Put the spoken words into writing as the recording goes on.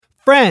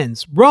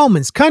Friends,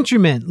 Romans,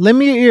 countrymen, lend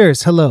me your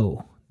ears.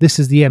 Hello. This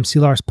is the MC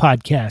Lars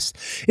podcast.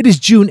 It is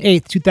June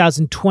 8th,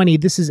 2020.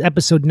 This is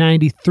episode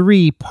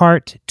 93,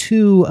 part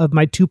 2 of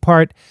my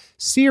two-part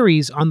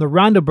series on the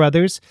Rondo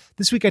Brothers.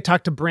 This week I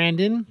talked to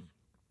Brandon,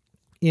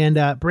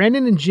 and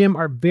Brandon and Jim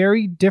are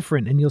very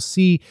different, and you'll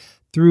see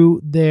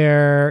through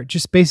their,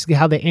 just basically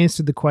how they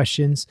answered the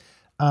questions.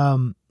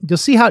 You'll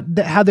see how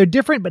they're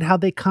different, but how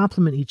they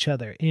complement each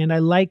other. And I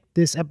like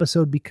this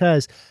episode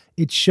because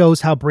it shows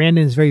how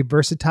Brandon is very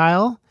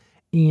versatile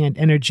and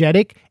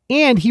energetic.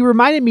 And he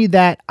reminded me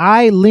that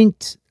I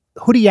linked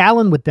Hoodie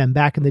Allen with them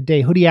back in the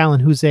day. Hoodie Allen,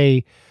 who's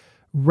a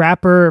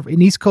rapper,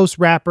 an East Coast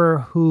rapper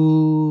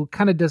who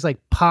kind of does like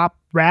pop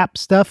rap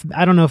stuff.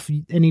 I don't know if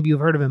any of you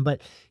have heard of him,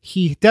 but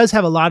he does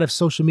have a lot of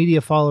social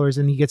media followers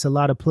and he gets a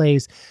lot of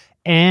plays.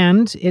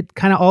 And it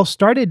kind of all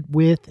started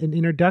with an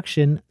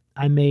introduction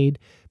I made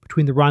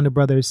between the Rondo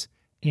Brothers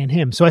and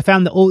him. So I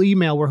found the old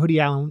email where Hoodie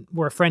Allen,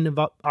 where a friend of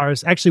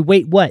ours, actually,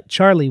 wait, what?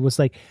 Charlie was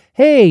like,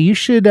 hey, you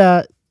should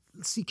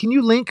see, can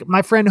you link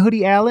my friend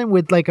Hoodie Allen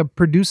with like a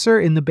producer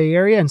in the Bay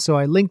Area? And so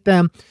I linked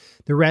them.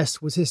 The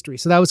rest was history.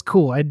 So that was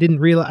cool. I didn't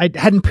realize, I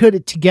hadn't put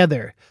it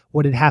together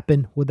what had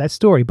happened with that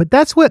story. But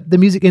that's what the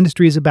music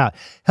industry is about.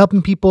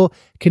 Helping people,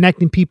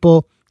 connecting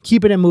people,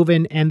 keeping it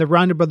moving. And the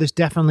Rondo Brothers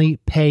definitely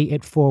pay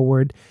it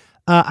forward.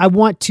 I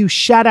want to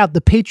shout out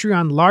the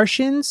Patreon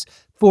Larshins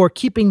for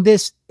keeping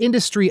this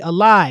industry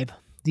alive,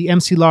 the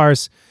MC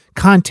Lars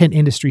content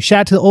industry. Shout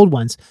out to the old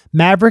ones,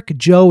 Maverick,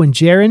 Joe, and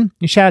Jaron.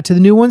 And shout out to the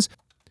new ones,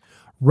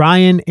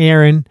 Ryan,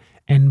 Aaron,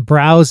 and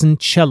Browse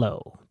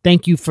Cello.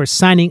 Thank you for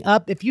signing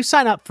up. If you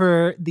sign up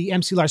for the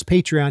MC Lars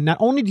Patreon, not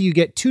only do you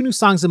get 2 new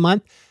songs a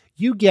month,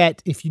 you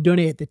get, if you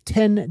donate at the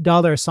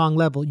 $10 a song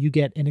level, you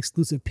get an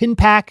exclusive pin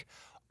pack,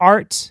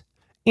 art,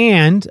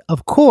 and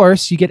of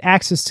course, you get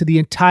access to the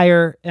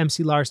entire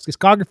MC Lars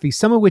discography,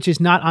 some of which is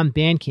not on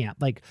Bandcamp,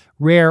 like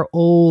rare,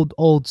 old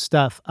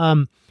stuff.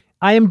 I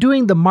am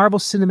doing the Marvel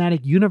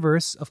Cinematic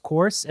Universe, of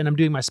course, and I'm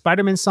doing my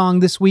Spider-Man song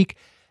this week.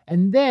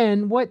 And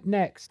then what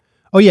next?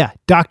 Oh yeah,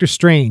 Doctor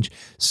Strange.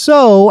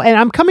 So, and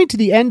I'm coming to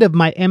the end of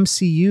my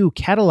MCU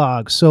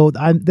catalog. So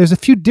there's a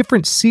few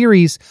different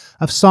series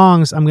of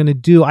songs I'm going to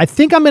do. I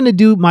think I'm going to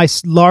do my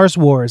Lars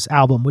Wars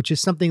album, which is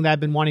something that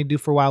I've been wanting to do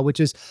for a while, which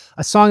is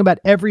a song about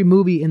every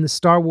movie in the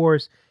Star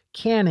Wars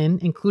canon,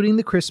 including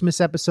the Christmas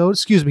episode,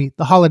 the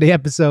holiday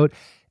episode,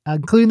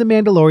 including The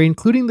Mandalorian,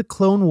 including the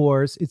Clone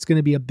Wars. It's going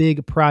to be a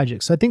big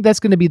project. So I think that's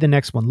going to be the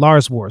next one,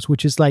 Lars Wars,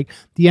 which is like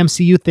the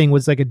MCU thing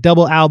was like a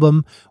double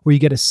album where you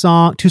get a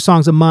song, 2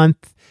 songs a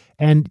month,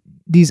 and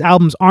these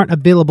albums aren't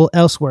available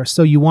elsewhere.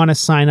 So you want to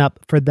sign up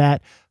for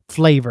that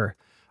flavor.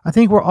 I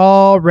think we're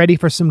all ready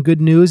for some good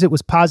news. It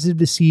was positive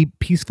to see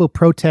peaceful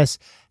protests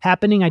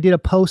happening. I did a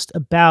post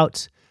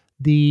about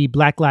the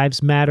Black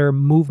Lives Matter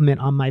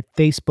movement on my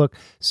Facebook.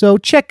 So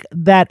check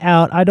that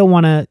out. I don't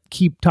want to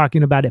keep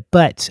talking about it,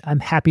 but I'm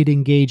happy to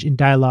engage in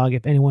dialogue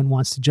if anyone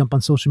wants to jump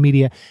on social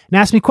media and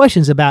ask me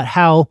questions about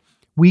how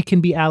we can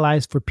be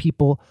allies for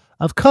people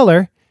of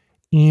color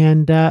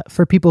and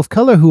for people of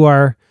color who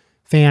are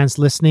fans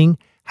listening,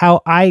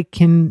 how I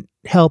can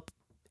help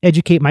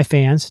educate my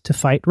fans to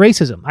fight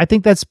racism. I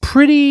think that's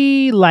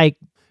pretty like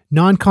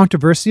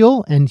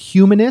non-controversial and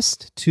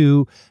humanist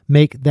to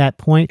make that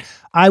point.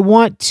 I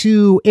want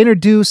to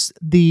introduce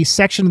the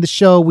section of the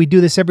show. We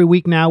do this every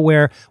week now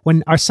where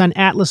when our son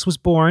Atlas was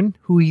born,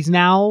 who he's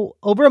now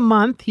over a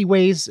month, he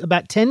weighs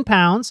about 10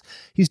 pounds.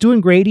 He's doing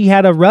great. He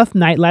had a rough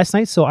night last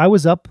night, so I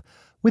was up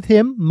with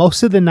him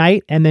most of the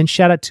night. And then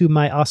shout out to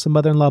my awesome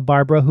mother-in-law,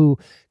 Barbara, who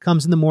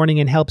comes in the morning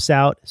and helps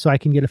out so I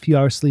can get a few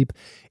hours sleep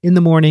in the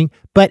morning.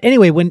 But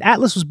anyway, when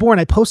Atlas was born,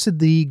 I posted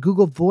the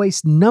Google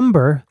Voice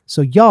number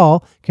so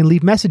y'all can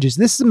leave messages.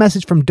 This is a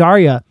message from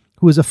Daria,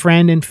 who is a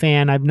friend and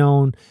fan I've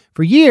known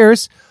for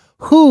years,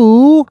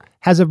 who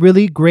has a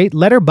really great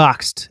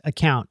Letterboxd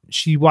account.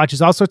 She watches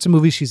all sorts of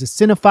movies. She's a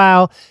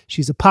cinephile.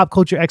 She's a pop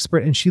culture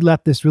expert, and she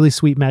left this really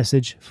sweet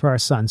message for our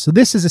son. So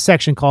this is a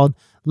section called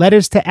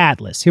Letters to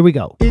Atlas. Here we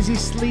go. Is he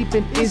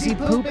sleeping? Is he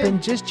pooping?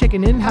 Just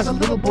checking in. How's a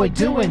little boy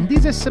doing?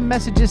 These are some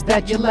messages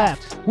that you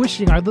left.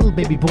 Wishing our little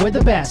baby boy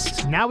the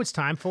best. Now it's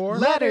time for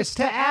Letters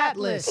to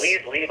Atlas. Please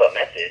leave a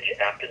message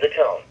after the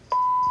tone.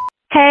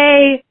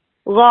 Hey,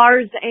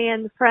 Lars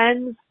and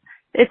friends.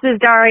 This is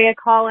Daria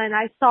calling.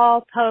 I saw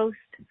a post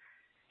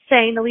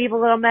saying to leave a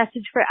little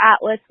message for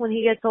Atlas when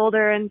he gets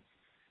older, and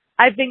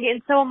I've been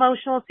getting so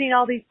emotional seeing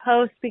all these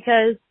posts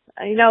because,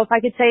 you know, if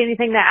I could say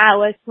anything to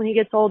Atlas when he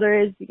gets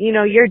older is, you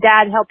know, your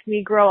dad helped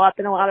me grow up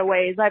in a lot of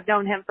ways. I've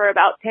known him for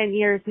about 10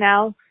 years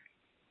now,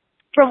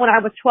 from when I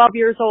was 12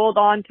 years old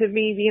on to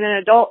me being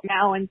an adult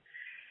now. And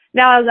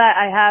now that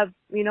I have,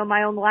 you know,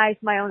 my own life,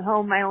 my own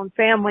home, my own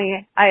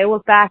family, I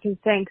look back and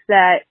think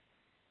that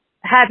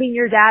having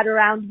your dad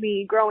around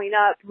me growing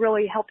up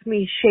really helped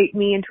me shape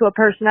me into a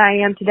person I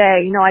am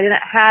today. You know, I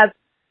didn't have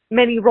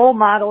many role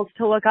models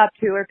to look up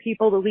to or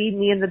people to lead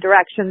me in the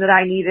direction that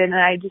I needed, and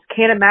I just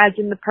can't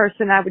imagine the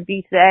person I would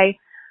be today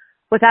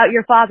without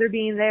your father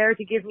being there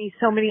to give me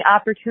so many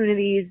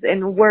opportunities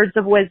and words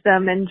of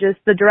wisdom and just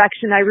the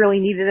direction I really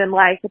needed in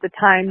life at the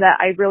time that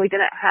I really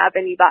didn't have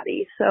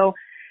anybody. So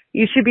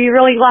you should be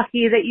really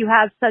lucky that you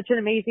have such an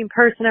amazing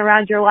person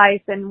around your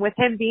life. And with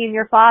him being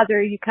your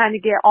father, you kind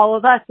of get all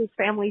of us as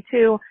family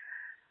too.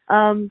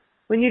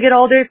 When you get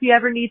older, if you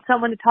ever need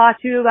someone to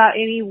talk to about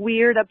any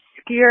weird,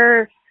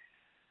 obscure,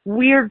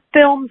 weird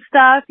film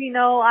stuff, you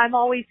know, I'm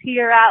always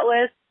here,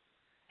 Atlas.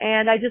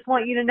 And I just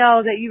want you to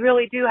know that you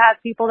really do have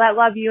people that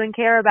love you and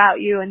care about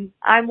you. And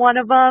I'm one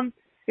of them.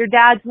 Your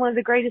dad's one of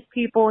the greatest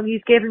people, and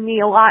he's given me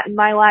a lot in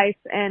my life.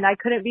 And I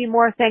couldn't be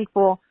more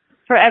thankful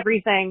for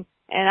everything.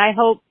 And I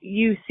hope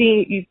you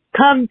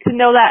come to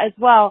know that as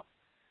well.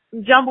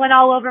 I'm jumbling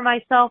all over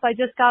myself. I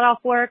just got off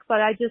work,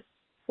 but I just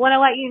want to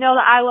let you know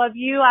that I love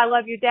you. I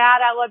love your dad.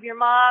 I love your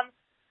mom.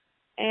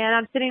 And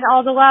I'm sending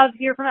all the love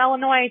here from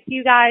Illinois to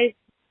you guys.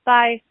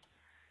 Bye.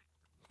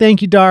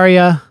 Thank you,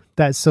 Daria.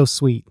 That's so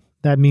sweet.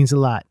 That means a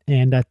lot.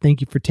 And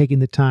thank you for taking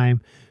the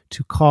time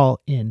to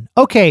call in.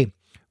 Okay,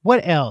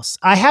 what else?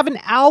 I have an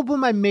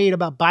album I made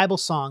about Bible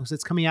songs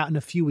that's coming out in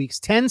a few weeks.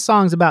 10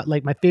 songs about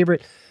like my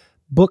favorite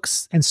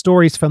books and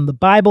stories from the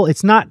Bible.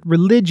 It's not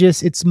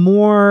religious. It's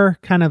more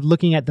kind of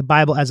looking at the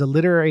Bible as a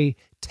literary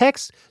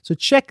text. So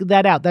check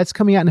that out. That's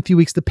coming out in a few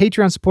weeks. The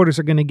Patreon supporters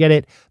are going to get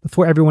it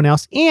before everyone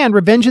else. And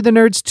Revenge of the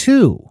Nerds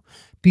 2,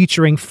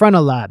 featuring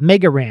Frontalot,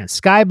 Mega Ran,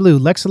 Sky Blue,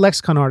 Lexa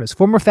Lexicon Artist,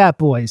 former Fat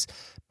Boys,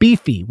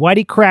 Beefy,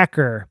 Whitey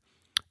Cracker,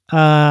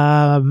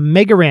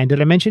 Mega Ran. Did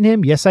I mention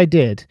him? Yes, I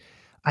did.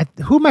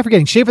 Who am I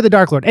forgetting? Schaefer the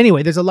Dark Lord.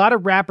 Anyway, there's a lot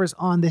of rappers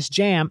on this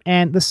jam,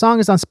 and the song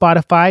is on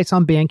Spotify. It's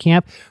on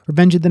Bandcamp.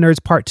 Revenge of the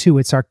Nerds Part 2.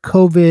 It's our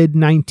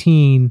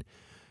COVID-19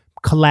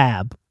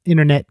 collab,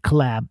 internet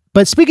collab.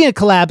 But speaking of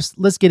collabs,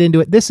 let's get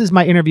into it. This is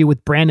my interview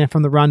with Brandon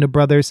from the Rondo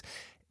Brothers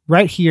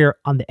right here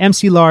on the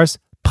MC Lars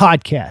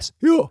podcast.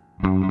 Yeah.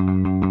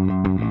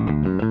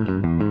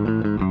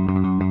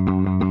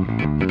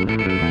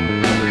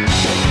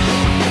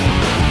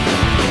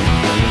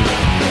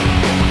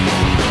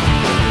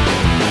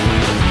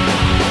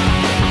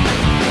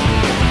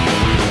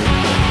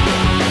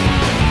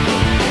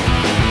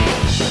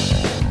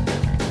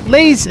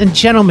 Ladies and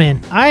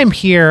gentlemen, I am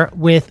here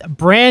with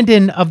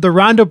Brandon of the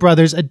Rondo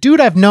Brothers, a dude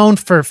I've known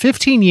for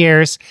 15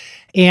 years,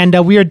 and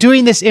we are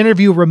doing this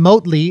interview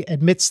remotely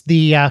amidst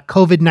the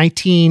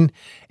COVID-19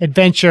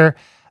 adventure.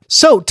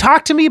 So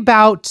talk to me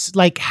about,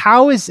 like,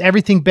 how has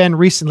everything been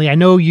recently? I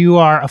know you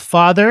are a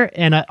father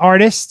and an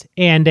artist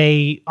and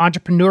a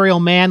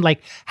entrepreneurial man.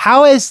 Like,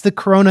 how has the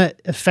corona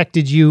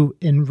affected you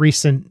in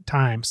recent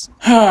times?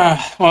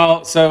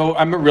 Well, so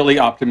I'm a really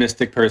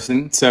optimistic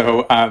person.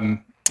 So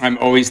I'm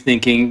always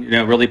thinking,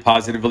 really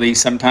positively.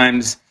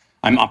 Sometimes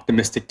I'm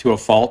optimistic to a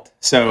fault.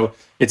 So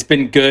it's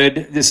been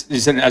good. This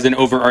is as an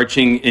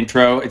overarching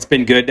intro. It's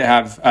been good to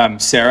have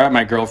Sarah,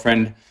 my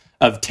girlfriend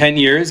of 10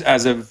 years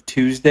as of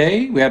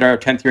Tuesday. We had our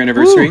 10th year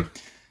anniversary.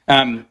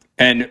 And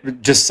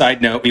just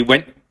side note, we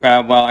went,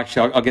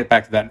 actually, I'll get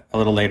back to that a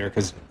little later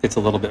because it's a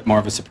little bit more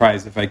of a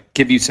surprise if I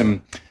give you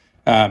some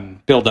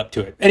build up to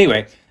it.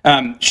 Anyway,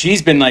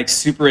 she's been like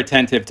super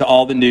attentive to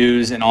all the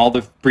news and all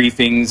the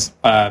briefings,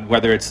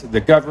 whether it's the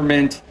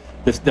government,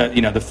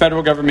 the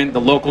federal government,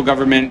 the local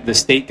government, the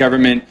state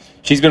government.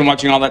 She's been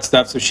watching all that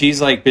stuff. So she's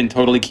like been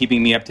totally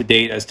keeping me up to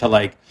date as to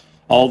like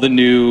all the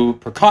new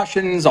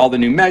precautions, all the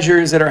new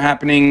measures that are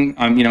happening.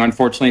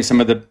 Unfortunately,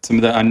 some of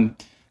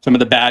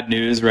the bad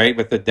news, right,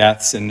 with the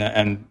deaths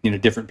and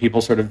different people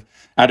sort of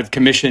out of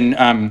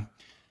commission.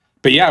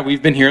 But yeah,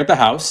 we've been here at the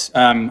house.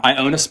 I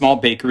own a small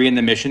bakery in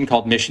the Mission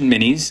called Mission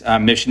Minis.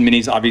 Mission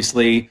Minis,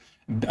 obviously,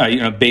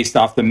 based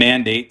off the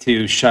mandate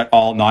to shut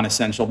all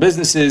non-essential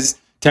businesses,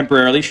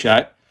 temporarily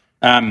shut.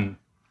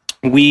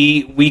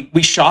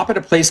 We shop at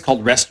a place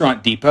called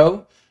Restaurant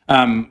Depot,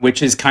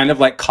 which is kind of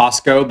like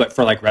Costco, but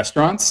for like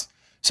restaurants.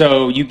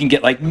 So you can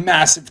get like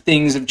massive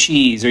things of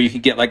cheese, or you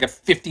could get like a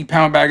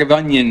 50-pound bag of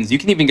onions. You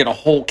can even get a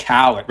whole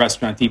cow at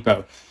Restaurant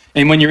Depot.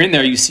 And when you're in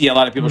there, you see a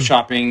lot of people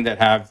shopping that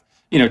have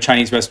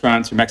Chinese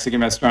restaurants or Mexican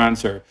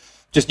restaurants, or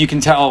just you can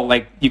tell,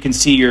 like you can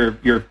see your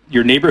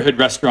neighborhood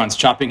restaurants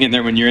shopping in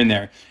there when you're in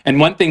there. And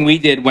one thing we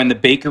did when the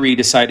bakery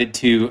decided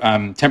to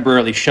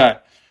temporarily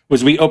shut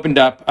was we opened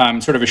up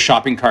sort of a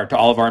shopping cart to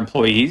all of our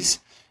employees,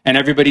 and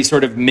everybody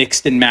sort of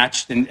mixed and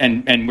matched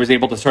and was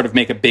able to sort of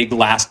make a big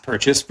last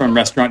purchase from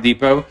Restaurant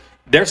Depot.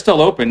 They're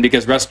still open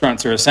because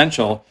restaurants are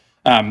essential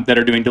that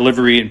are doing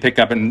delivery and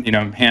pickup and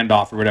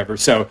handoff or whatever.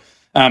 So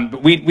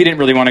but we didn't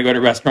really want to go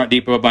to Restaurant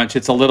Depot a bunch.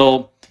 It's a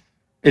little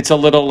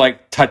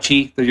like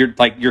touchy.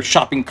 Your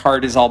shopping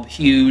cart is all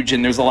huge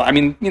and there's a lot.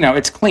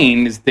 It's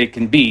clean as they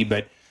can be,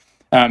 but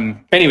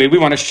anyway, we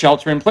want to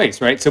shelter in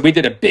place, right? So we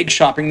did a big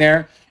shopping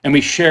there, and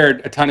we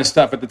shared a ton of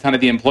stuff with a ton of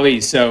the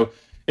employees. So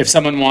if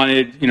someone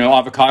wanted,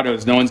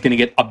 avocados, no one's going to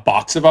get a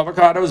box of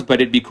avocados,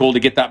 but it'd be cool to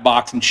get that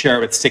box and share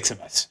it with 6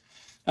 of us.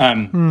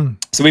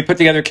 So we put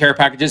together care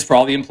packages for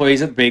all the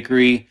employees at the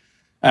bakery.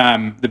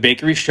 The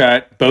bakery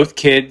shut. Both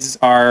kids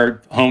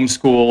are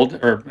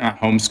homeschooled, or not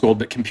homeschooled,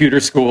 but computer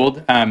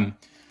schooled.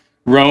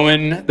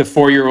 Rowan, the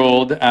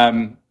 4-year-old,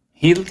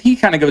 he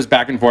kind of goes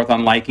back and forth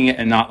on liking it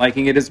and not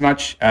liking it as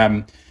much.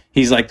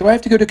 He's like, do I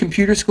have to go to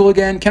computer school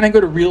again? Can I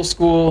go to real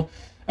school?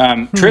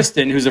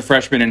 Tristan, who's a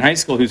freshman in high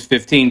school, who's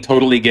 15,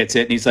 totally gets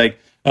it. And he's like,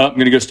 oh, I'm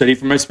going to go study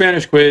for my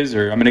Spanish quiz,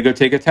 or I'm going to go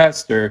take a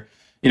test, or,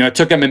 it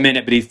took him a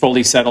minute, but he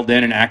fully settled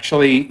in, and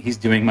actually he's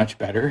doing much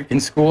better in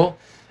school.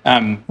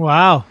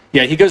 Wow.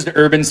 Yeah, he goes to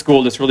urban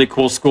school, this really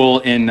cool school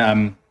in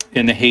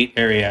the Haight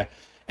area.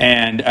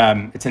 And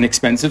it's an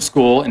expensive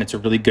school, and it's a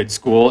really good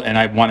school, and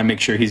I want to make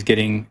sure he's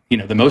getting,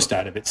 the most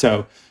out of it.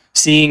 So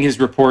seeing his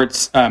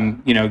reports,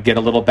 get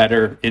a little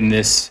better in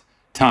this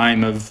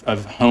time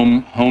of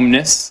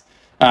homeness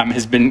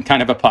has been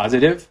kind of a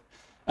positive.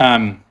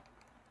 I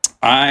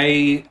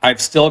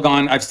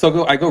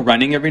go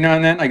running every now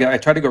and then. I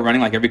try to go running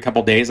like every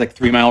couple days, like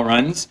 3-mile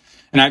runs.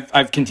 And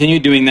I've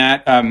continued doing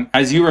that.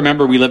 As you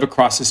remember, we live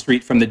across the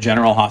street from the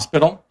General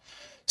Hospital.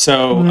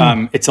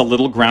 So it's a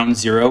little ground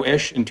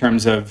zero-ish in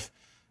terms of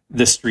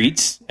the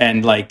streets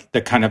and like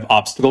the kind of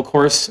obstacle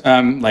course,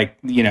 condoms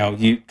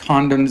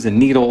and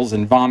needles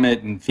and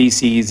vomit and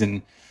feces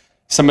and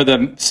some of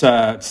the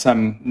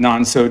some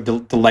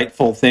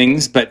delightful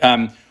things. But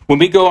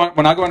when I go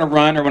on a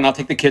run, or when I'll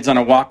take the kids on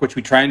a walk, which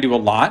we try and do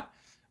a lot,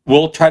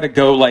 we'll try to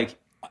go like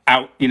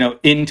out,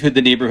 into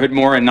the neighborhood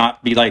more and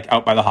not be like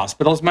out by the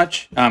hospital as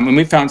much. And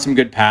we found some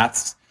good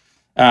paths.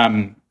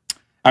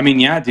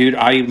 Yeah, dude,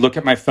 I look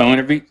at my phone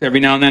every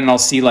now and then, and I'll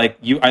see like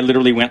I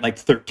literally went like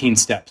 13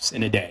 steps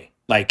in a day.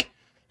 Like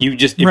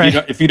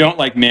if you don't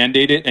like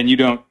mandate it, and you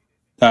don't,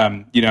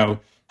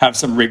 have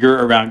some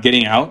rigor around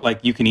getting out, like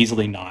you can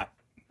easily not.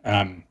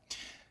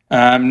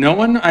 No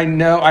one I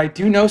know. I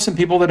do know some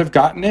people that have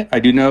gotten it. I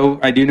do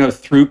know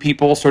through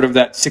people sort of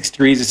that 6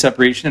 degrees of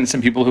separation, and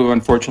some people who have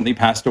unfortunately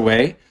passed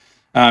away.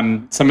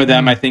 Some of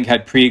them I think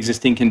had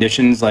pre-existing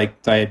conditions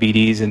like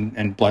diabetes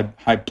and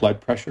high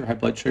blood pressure, high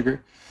blood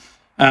sugar.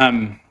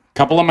 A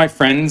couple of my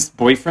friends'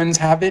 boyfriends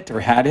have it or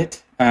had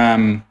it.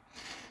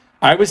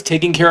 I was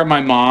taking care of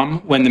my mom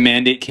when the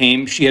mandate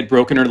came. She had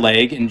broken her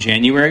leg in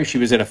January. She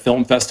was at a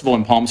film festival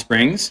in Palm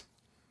Springs.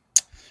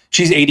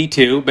 She's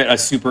 82, but a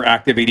super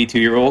active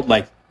 82-year-old.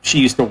 Like, she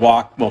used to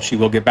walk. Well, she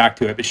will get back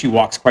to it, but she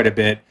walks quite a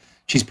bit.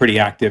 She's pretty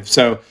active.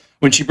 So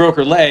when she broke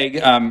her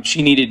leg,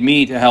 she needed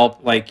me to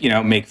help,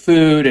 make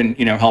food and,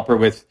 help her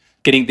with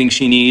getting things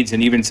she needs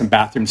and even some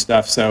bathroom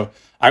stuff. So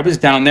I was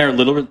down there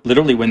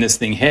literally when this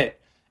thing hit.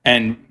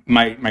 And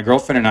my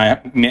girlfriend and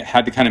I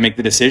had to kind of make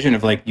the decision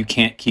of like, you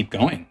can't keep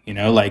going,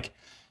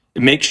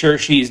 make sure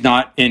she's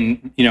not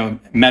in,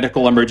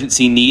 medical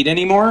emergency need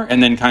anymore,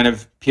 and then kind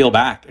of peel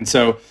back. And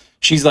so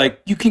she's like,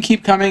 you can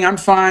keep coming. I'm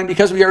fine,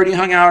 because we already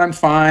hung out. I'm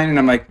fine. And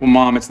I'm like, well,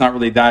 Mom, it's not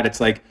really that.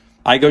 It's like,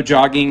 I go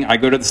jogging. I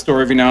go to the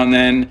store every now and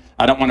then.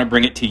 I don't want to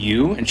bring it to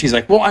you. And she's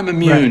like, well, I'm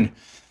immune. Right.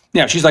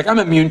 Yeah. She's like, I'm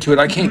immune to it.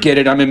 I can't get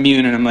it. I'm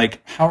immune. And I'm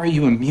like, how are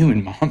you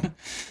immune, Mom?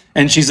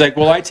 And she's like,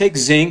 well, I take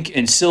zinc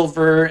and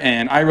silver,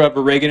 and I rub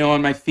oregano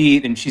on my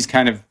feet. And she's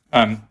kind of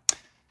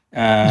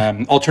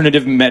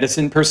alternative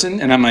medicine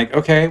person. And I'm like,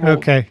 okay, well,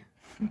 okay.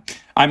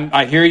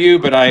 I hear you,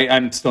 but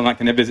I'm still not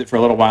going to visit for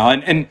a little while.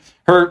 And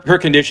her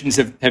conditions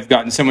have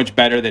gotten so much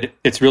better that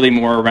it's really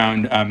more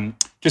around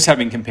just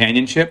having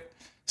companionship.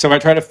 So I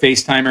try to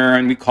FaceTime her,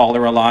 and we call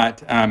her a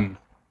lot. But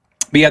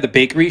yeah, the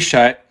bakery's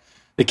shut.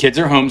 The kids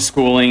are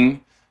homeschooling.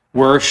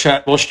 We're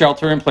shut. We'll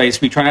shelter in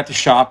place. We try not to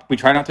shop. We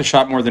try not to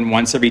shop more than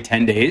once every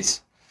 10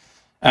 days.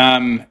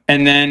 And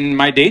then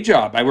my day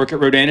job, I work at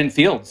Rodan &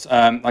 Fields,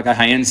 like a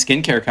high-end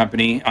skincare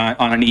company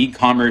on an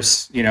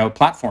e-commerce,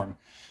 platform.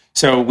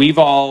 So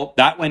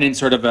that went in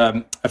sort of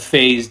a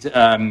phased,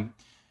 a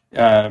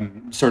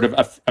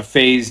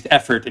phased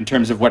effort in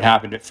terms of what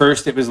happened. At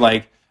first, it was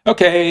like,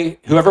 okay,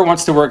 whoever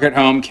wants to work at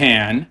home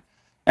can.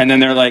 And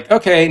then they're like,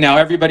 okay, now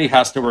everybody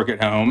has to work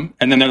at home.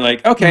 And then they're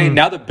like, okay,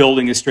 now the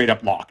building is straight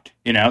up locked,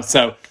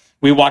 So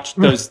we watched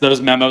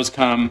those memos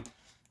come.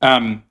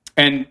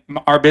 And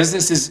our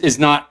business is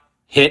not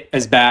hit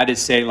as bad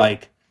as, say,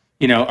 like,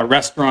 a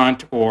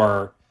restaurant,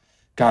 or,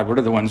 God, what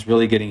are the ones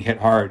really getting hit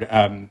hard?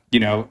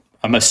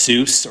 A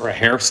masseuse or a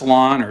hair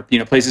salon, or,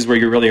 places where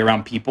you're really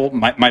around people.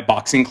 My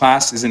boxing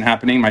class isn't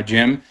happening, my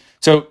gym.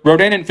 So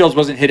Rodan & Fields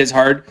wasn't hit as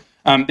hard.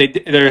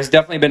 There has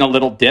definitely been a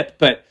little dip,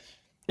 but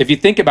if you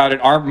think about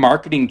it, our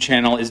marketing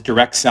channel is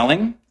direct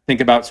selling.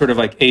 Think about sort of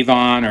like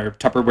Avon or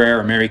Tupperware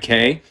or Mary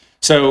Kay.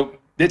 So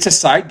it's a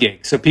side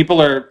gig. So people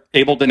are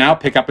able to now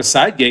pick up a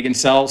side gig and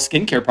sell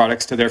skincare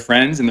products to their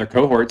friends and their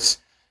cohorts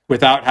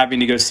without having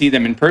to go see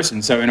them in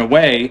person. So in a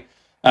way,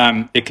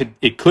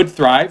 it could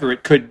thrive, or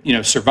it could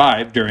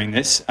survive during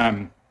this.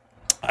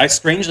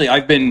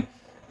 I've been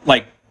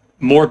like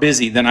more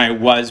busy than I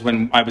was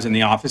when I was in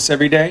the office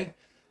every day.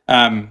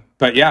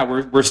 But yeah,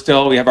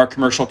 we have our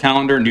commercial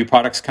calendar, new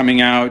products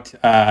coming out,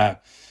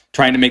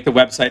 trying to make the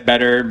website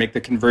better, make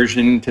the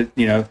conversion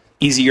to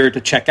easier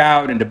to check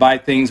out and to buy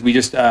things. We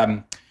just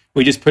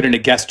put in a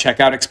guest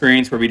checkout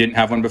experience where we didn't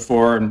have one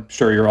before. I'm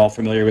sure you're all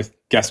familiar with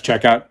guest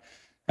checkout,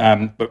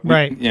 but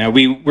right.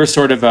 We're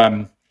sort of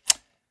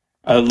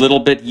a little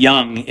bit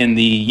young in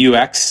the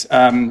UX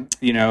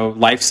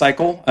life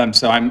cycle.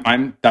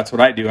 So that's what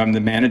I do. I'm the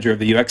manager of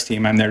the UX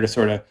team. I'm there to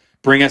sort of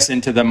bring us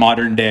into the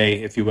modern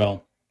day, if you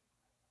will.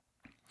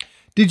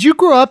 Did you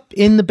grow up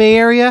in the Bay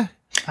Area?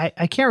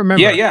 I can't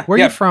remember. Yeah. Where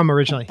are you from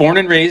originally? Born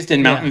and raised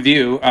in Mountain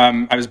View.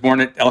 I was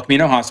born at El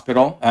Camino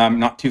Hospital,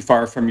 not too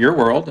far from your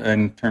world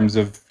in terms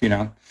of,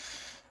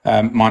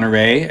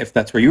 Monterey, if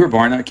that's where you were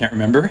born. I can't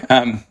remember.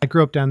 I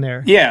grew up down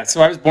there. Yeah,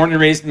 so I was born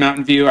and raised in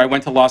Mountain View. I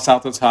went to Los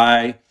Altos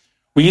High.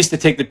 We used to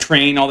take the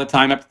train all the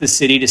time up to the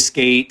city to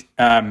skate.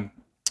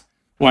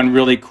 One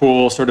really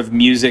cool sort of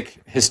music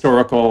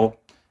historical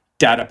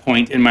data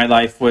point in my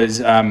life was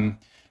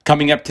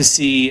coming up to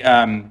see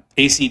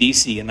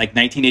AC/DC in like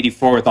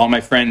 1984 with all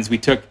my friends. I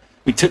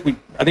think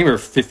we were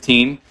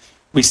 15.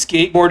 We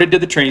skateboarded to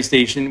the train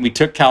station. We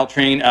took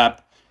Caltrain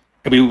up.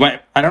 And we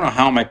went, I don't know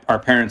how our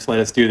parents let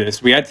us do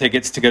this. We had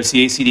tickets to go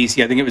see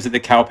AC/DC. I think it was at the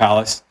Cow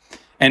Palace.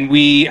 And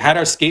we had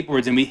our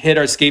skateboards and we hid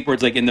our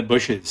skateboards like in the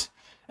bushes.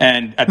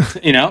 And,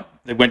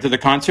 they went to the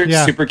concert,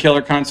 super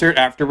killer concert.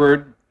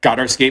 Afterward, got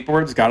our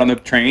skateboards, got on the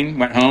train,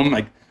 went home,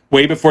 like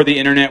way before the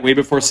internet, way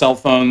before cell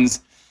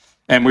phones.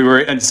 And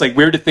it's like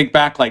weird to think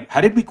back, like, how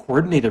did we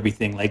coordinate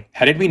everything? Like,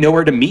 how did we know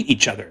where to meet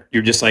each other?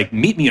 You're just like,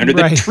 meet me under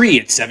the tree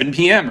at 7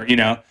 p.m. or,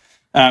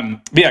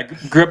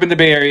 grew up in the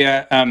Bay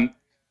Area,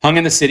 hung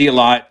in the city a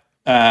lot,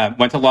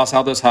 went to Los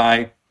Altos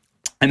High,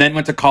 and then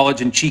went to college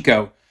in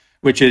Chico,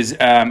 which is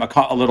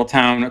a little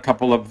town a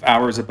couple of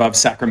hours above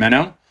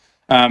Sacramento.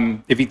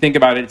 If you think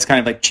about it, it's kind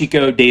of like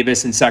Chico,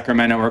 Davis, and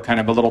Sacramento are kind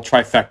of a little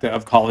trifecta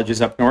of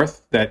colleges up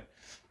north that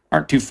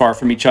aren't too far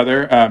from each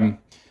other.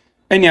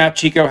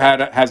 Chico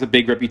has a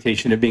big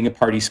reputation of being a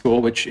party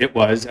school, which it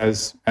was,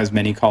 as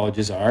many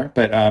colleges are.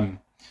 But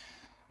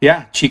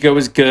Chico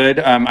was good.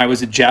 I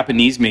was a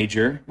Japanese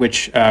major,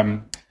 which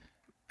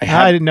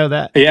I didn't know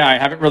that. Yeah, I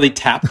haven't really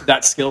tapped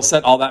that skill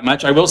set all that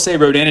much. I will say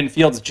Rodan and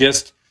Fields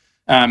just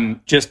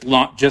announced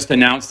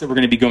that we're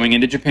going to be going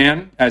into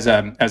Japan as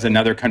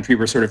another country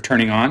we're sort of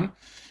turning on.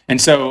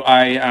 And so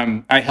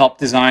I helped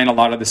design a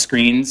lot of the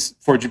screens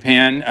for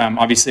Japan.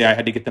 Obviously, I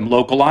had to get them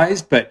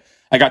localized, but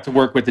I got to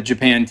work with the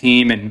Japan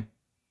team, and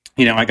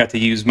I got to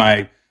use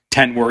my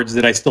 10 words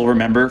that I still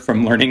remember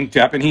from learning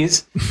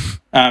Japanese.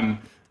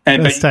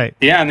 That's tight.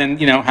 Yeah, and then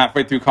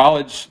halfway through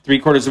college,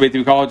 3/4 of the way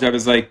through college, I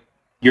was like,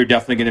 you're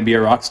definitely going to be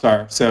a rock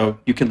star. So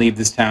you can leave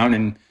this town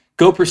and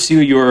go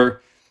pursue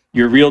your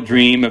real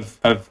dream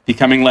of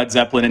becoming Led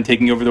Zeppelin and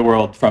taking over the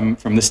world from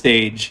the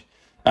stage.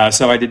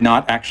 So I did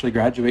not actually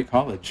graduate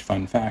college.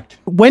 Fun fact.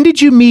 When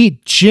did you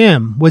meet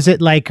Jim? Was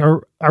it like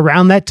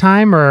around that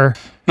time or?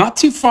 Not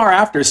too far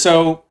after.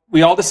 So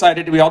we all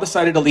decided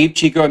to leave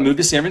Chico and move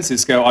to San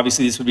Francisco.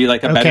 Obviously, this would be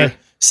like a better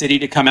city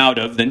to come out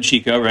of than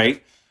Chico,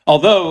 right?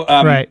 Although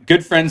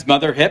good friends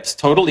Mother Hips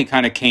totally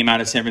kind of came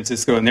out of San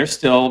Francisco, and they're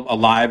still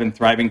alive and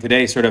thriving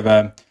today, sort of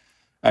a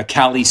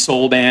Cali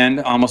soul band,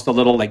 almost a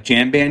little like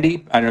jam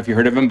bandy. I don't know if you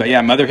heard of them, but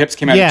Mother Hips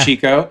came out of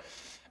Chico.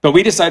 But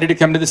we decided to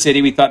come to the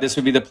city. We thought this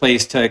would be the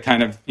place to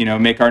kind of,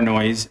 make our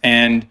noise.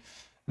 And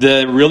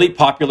the really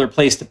popular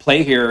place to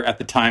play here at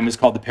the time was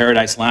called the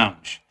Paradise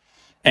Lounge.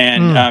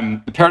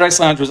 And the Paradise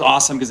Lounge was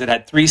awesome because it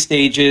had 3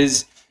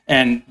 stages.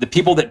 And the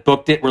people that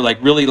booked it were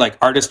like really like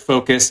artist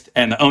focused,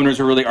 and the owners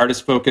were really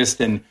artist focused.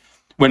 And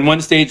when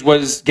one stage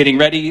was getting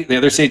ready, the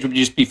other stage would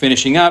just be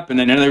finishing up, and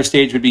then another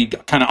stage would be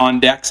kind of on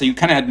deck. So you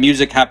kind of had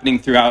music happening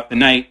throughout the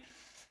night.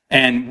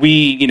 And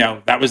we,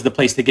 that was the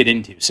place to get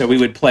into. So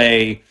we'd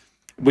play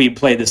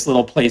this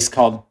little place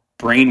called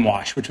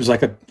Brainwash, which was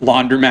like a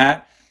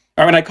laundromat.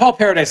 Or when I called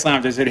Paradise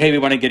Lounge, I said, hey, we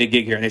want to get a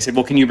gig here. And they said,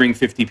 well, can you bring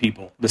 50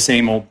 people? The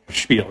same old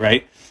spiel,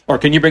 right? Or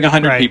can you bring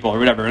 100 people or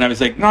whatever? And I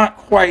was like, not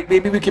quite.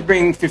 Maybe we could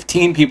bring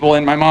 15 people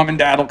and my mom and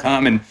dad will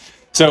come. And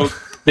so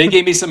they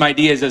gave me some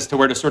ideas as to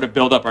where to sort of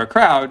build up our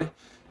crowd.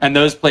 And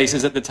those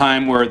places at the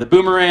time were the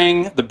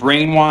Boomerang, the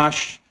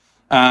Brainwash,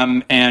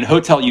 and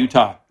Hotel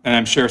Utah. And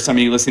I'm sure some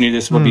of you listening to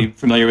this will be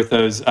familiar with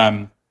those.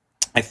 I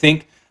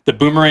think the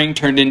Boomerang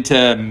turned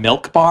into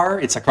Milk Bar.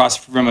 It's across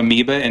from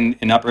Amoeba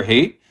in Upper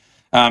Haight.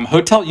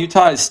 Hotel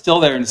Utah is still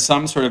there in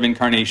some sort of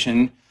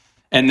incarnation.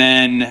 And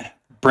then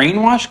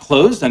Brainwash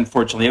closed,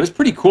 unfortunately. It was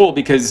pretty cool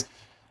because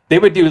they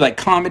would do like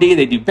comedy,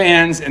 they do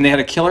bands, and they had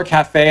a killer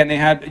cafe,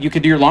 and you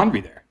could do your laundry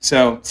there.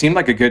 So it seemed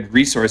like a good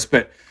resource.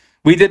 But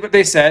we did what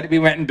they said. We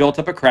went and built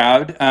up a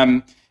crowd.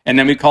 And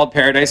then we called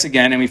Paradise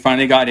again, and we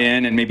finally got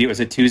in, and maybe it was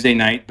a Tuesday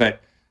night.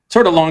 But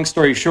sort of long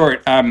story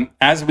short,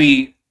 as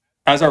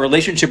our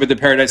relationship with the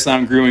Paradise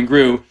Lounge grew and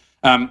grew,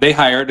 they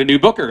hired a new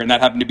booker, and that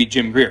happened to be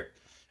Jim Greer.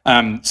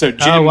 So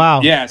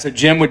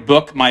Jim would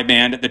book my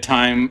band at the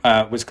time,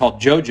 was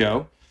called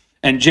JoJo.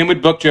 And Jim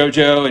would book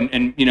JoJo,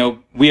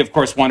 and we of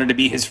course wanted to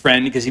be his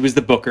friend because he was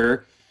the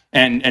booker,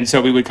 and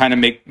so we would kind of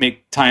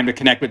make time to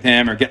connect with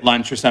him or get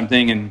lunch or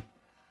something, and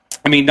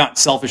I mean not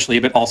selfishly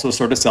but also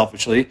sort of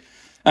selfishly,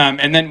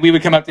 and then we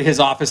would come up to his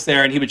office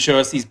there, and he would show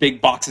us these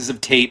big boxes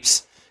of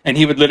tapes, and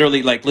he would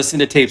literally like listen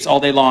to tapes all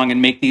day long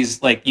and make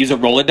these like use a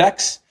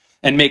Rolodex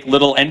and make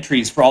little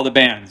entries for all the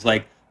bands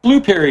like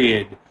Blue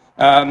Period,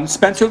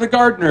 Spencer the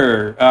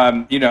Gardener,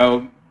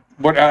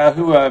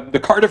 the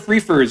Cardiff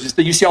Reefers. Just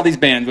that you see all these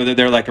bands, whether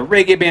they're like a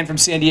reggae band from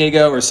San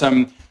Diego or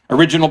some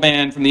original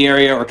band from the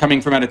area or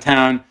coming from out of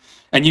town.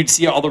 and you'd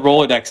see all the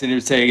Rolodex, and it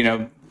would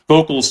say,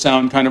 vocals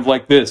sound kind of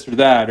like this or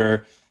that,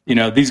 or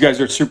these guys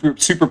are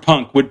super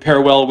punk, would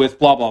pair well with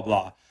blah blah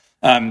blah.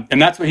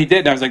 And that's what he did.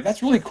 And I was like,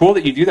 that's really cool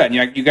that you do that.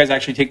 And you guys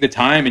actually take the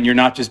time, and you're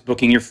not just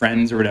booking your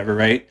friends or whatever,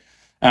 right?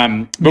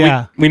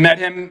 But we met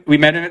him. We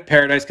met him at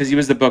Paradise because he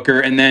was the booker,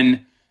 and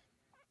then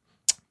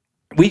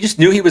we just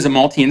knew he was a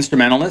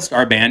multi-instrumentalist.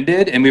 Our band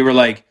did, and we were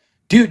like,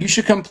 dude, you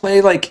should come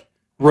play like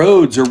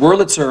Rhodes or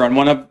Wurlitzer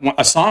on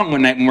a song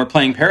one night when we're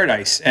playing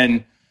Paradise.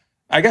 And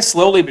I guess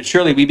slowly but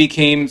surely we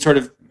became sort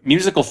of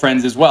musical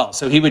friends as well.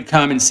 So he would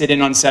come and sit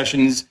in on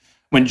sessions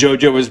when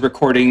JoJo was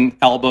recording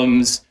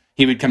albums.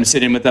 He would come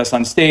sit in with us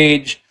on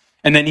stage.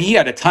 And then he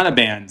had a ton of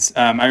bands.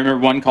 I remember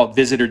one called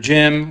Visitor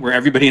Jim, where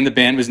everybody in the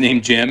band was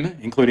named Jim,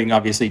 including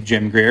obviously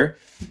Jim Greer.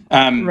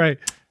 Right.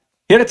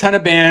 He had a ton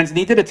of bands, and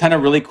he did a ton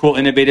of really cool,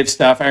 innovative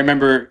stuff. I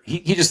remember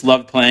he just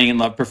loved playing and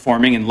loved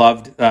performing and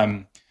loved.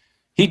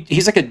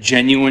 He's like a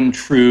genuine,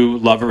 true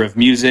lover of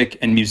music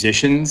and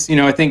musicians.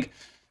 I think,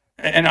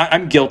 and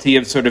I'm guilty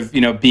of sort of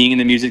being in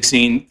the music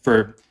scene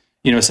for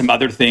some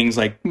other things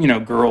like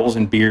girls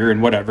and beer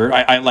and whatever.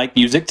 I like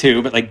music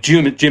too, but like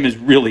Jim is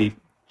really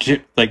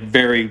like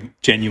very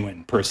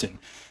genuine person.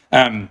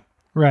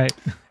 Right.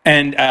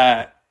 And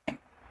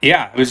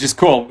it was just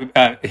cool.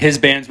 His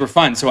bands were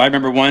fun. So I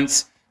remember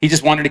once he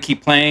just wanted to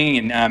keep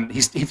playing, and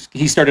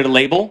he started a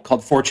label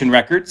called Fortune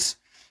Records,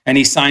 and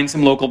he signed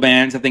some local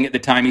bands. I think at the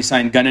time he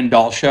signed Gun and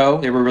Doll Show.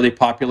 They were really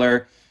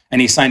popular.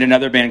 And he signed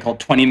another band called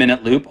 20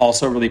 Minute Loop,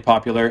 also really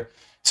popular.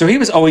 So he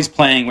was always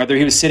playing, whether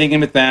he was sitting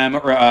in with them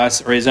or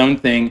us or his own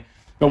thing.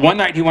 But one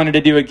night he wanted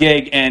to do a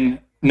gig, and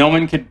no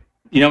one could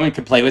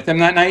play with him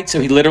that night.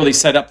 So he literally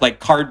set up like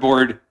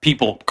cardboard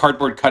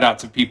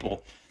cutouts of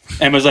people,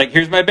 and was like,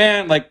 here's my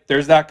band. Like,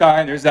 there's that guy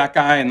and there's that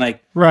guy. And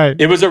like, right.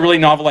 It was a really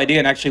novel idea.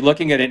 And actually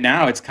looking at it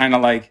now, it's kind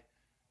of like,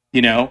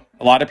 a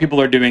lot of people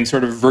are doing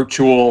sort of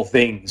virtual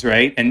things,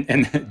 right?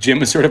 And Jim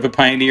was sort of a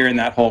pioneer in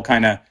that whole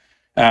kind of,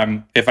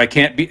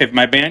 if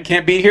my band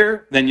can't be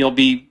here, then you'll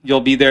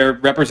be there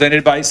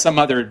represented by some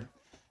other,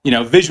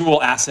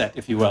 visual asset,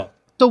 if you will.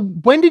 So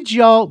when did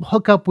y'all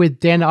hook up with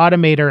Dan the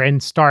Automator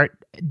and start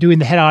doing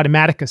the Head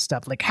Automatica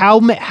stuff? Like how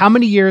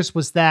many years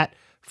was that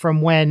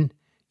from when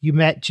you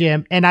met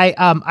Jim? And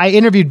I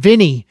interviewed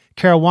Vinny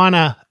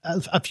Caruana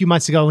a few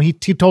months ago, and he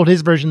told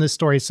his version of the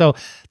story. So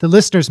the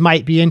listeners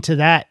might be into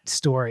that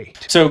story.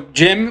 So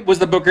Jim was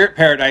the booker at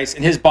Paradise,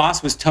 and his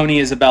boss was Tony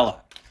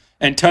Isabella.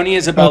 And Tony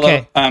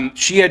Isabella,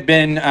 she had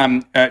been,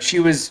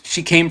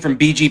 she came from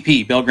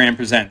BGP, Bill Graham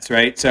Presents,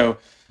 right? So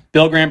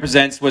Bill Graham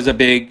Presents was a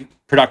big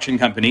production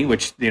company,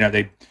 which,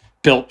 they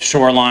built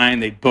Shoreline.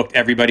 They booked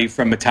everybody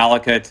from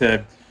Metallica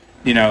to,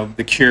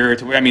 The Cure.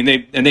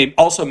 They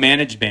also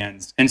managed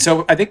bands. And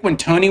so I think when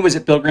Tony was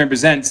at Bill Graham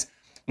Presents,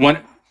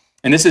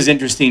 and this is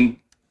interesting,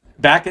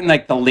 back in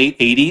like the late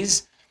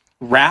 80s,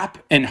 rap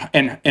and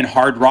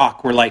hard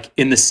rock were like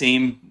in the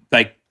same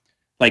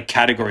like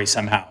category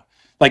somehow.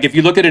 Like if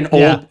you look at an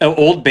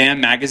old band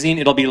magazine,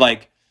 it'll be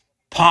like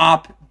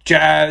pop,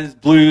 jazz,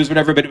 blues,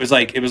 whatever, but it was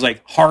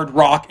like hard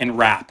rock and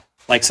rap.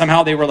 Like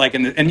somehow they were like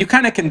and you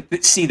kind of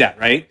can see that,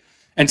 right?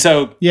 And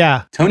so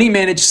Tony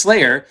managed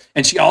Slayer,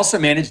 and she also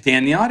managed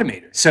Dan the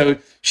Automator. So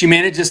she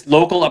managed this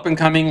local up and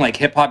coming like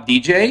hip hop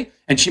DJ,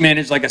 and she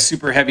managed like a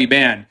super heavy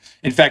band.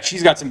 In fact,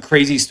 she's got some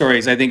crazy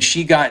stories. I think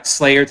she got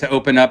Slayer to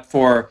open up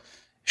for.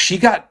 She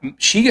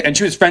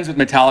was friends with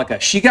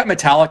Metallica. She got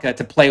Metallica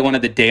to play one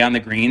of the Day on the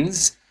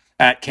Greens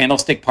at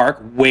Candlestick Park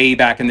way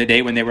back in the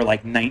day when they were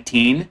like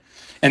 19,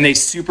 and they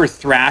super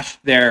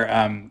thrashed their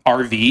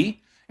RV.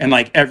 And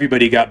like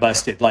everybody got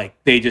busted, like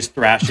they just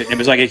thrashed it. And it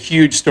was like a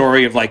huge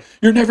story of like,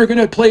 you're never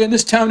gonna play in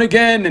this town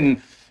again. And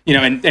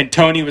and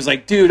Tony was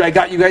like, dude, I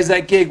got you guys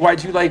that gig.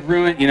 Why'd you like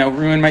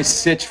ruin my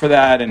sitch for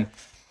that? And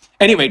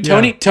anyway,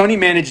 Tony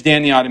managed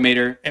Dan the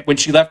Automator. When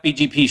she left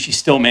BGP, she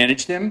still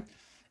managed him.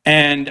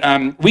 And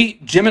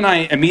Jim and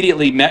I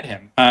immediately met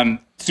him.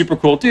 Super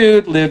cool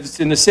dude, lives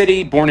in the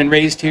city, born and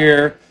raised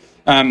here.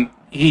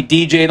 He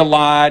DJ'd a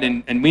lot,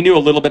 and we knew a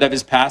little bit of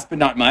his past, but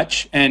not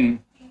much. And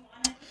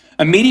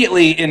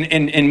immediately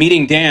in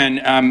meeting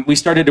Dan, we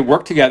started to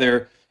work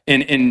together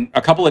in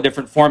a couple of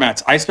different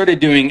formats. I started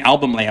doing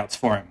album layouts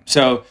for him.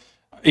 So,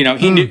 he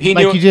knew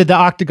you did the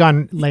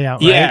Octagon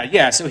layout, right?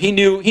 Yeah. So he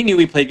knew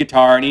we played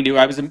guitar, and he knew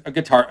I was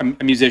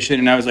a musician,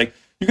 and I was like,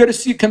 you got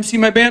to come see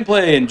my band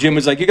play. And Jim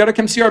was like, you got to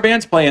come see our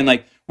bands play. And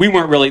like, we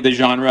weren't really the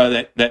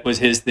genre that was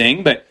his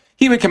thing, but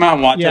he would come out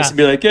and watch us and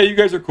be like, yeah, you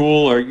guys are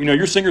cool, or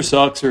your singer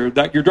sucks, or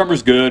that your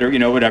drummer's good,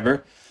 or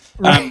whatever.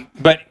 Right.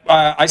 But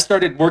I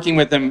started working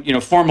with them,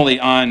 formally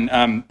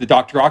on the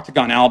Dr.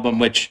 Octagon album,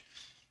 which,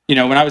 when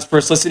I was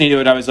first listening to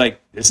it, I was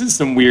like, this is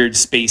some weird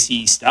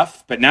spacey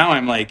stuff. But now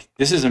I'm like,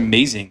 this is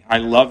amazing. I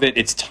love it.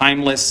 It's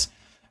timeless.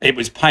 It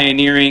was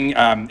pioneering.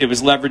 It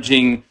was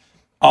leveraging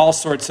all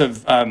sorts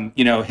of,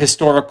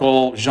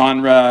 historical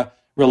genre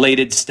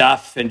related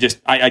stuff. And just,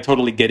 I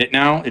totally get it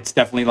now. It's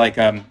definitely like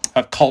a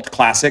cult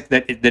classic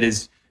that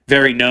is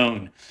very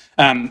known.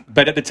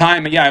 But at the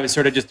time, I was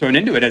sort of just thrown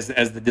into it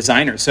as the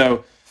designer.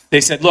 So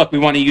they said, look, we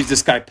want to use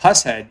this guy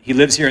Pusshead. He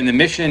lives here in the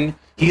Mission.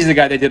 he's the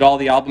guy that did all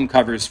the album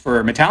covers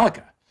for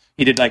Metallica.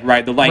 He did like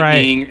Ride the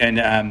Lightning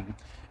and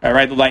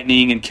Ride the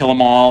Lightning and Kill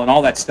 'Em All and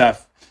all that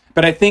stuff.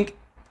 But I think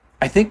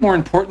more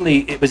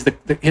importantly, it was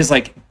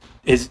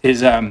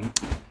his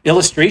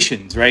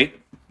illustrations, right?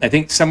 I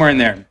think somewhere in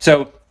there.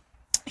 So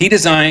he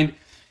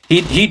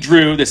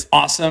drew this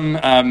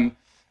awesome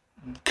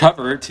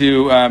cover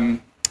to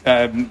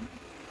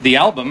the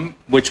album,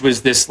 which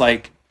was this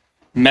like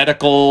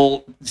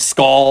medical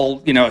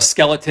skull, a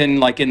skeleton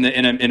like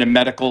in a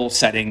medical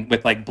setting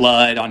with like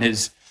blood on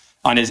his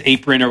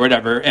apron or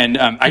whatever. And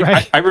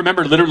I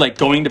remember literally like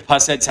going to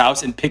Pushead's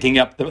house and picking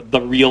up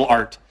the real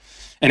art.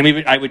 And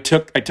I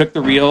took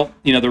the real,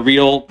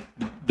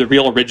 the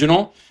real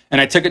original, and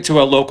I took it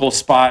to a local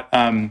spot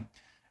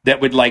that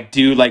would like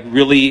do like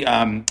really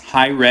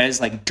high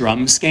res like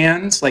drum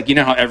scans, like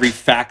how every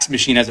fax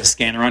machine has a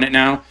scanner on it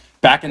now.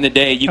 Back in the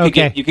day, you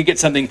could get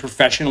something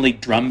professionally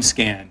drum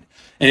scanned,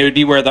 and it would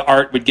be where the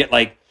art would get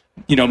like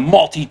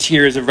multi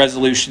tiers of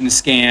resolution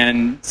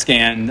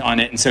scanned on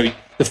it, and so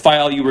the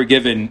file you were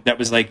given that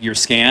was like your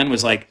scan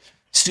was like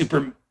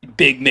super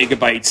big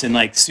megabytes and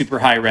like super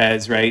high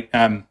res, right?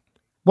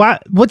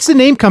 What's the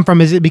name come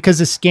from? Is it because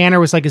the scanner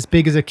was like as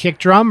big as a kick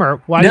drum,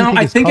 or why? No,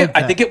 I think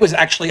it was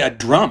actually a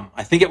drum.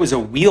 I think it was a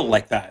wheel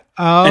like that.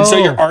 Oh, and so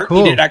your art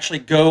cool. needed to actually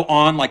go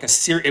on like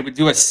it would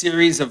do a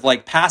series of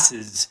like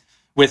passes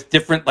with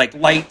different like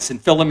lights and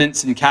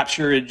filaments and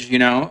capturage,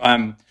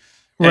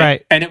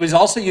 right. And it was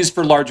also used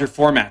for larger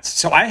formats.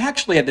 So I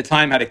actually at the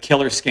time had a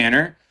killer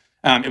scanner.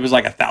 It was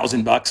like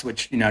 $1,000,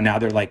 which now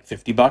they're like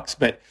 $50.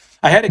 But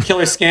I had a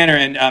killer scanner,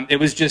 and it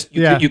was just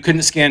you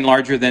couldn't scan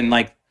larger than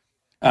like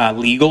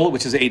legal,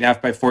 which is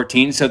 8.5 by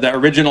 14. So the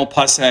original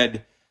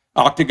Pushead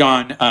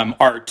octagon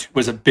art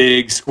was a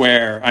big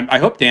square. I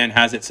hope Dan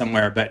has it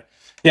somewhere, but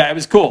yeah, it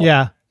was cool.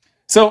 Yeah.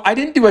 So I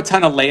didn't do a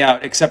ton of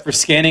layout except for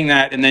scanning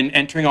that and then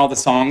entering all the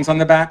songs on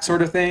the back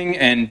sort of thing.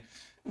 And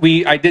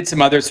I did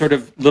some other sort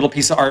of little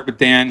piece of art with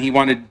Dan. He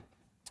wanted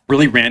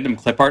really random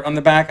clip art on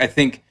the back. I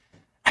think,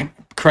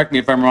 correct me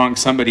if I'm wrong,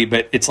 somebody,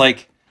 but it's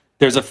like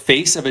there's a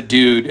face of a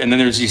dude and then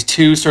there's these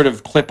two sort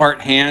of clip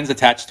art hands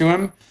attached to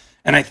him.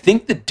 And I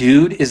think the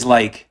dude is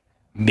like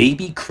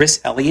maybe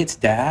Chris Elliott's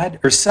dad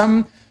or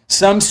some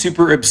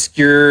super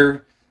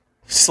obscure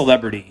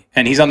celebrity.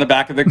 And he's on the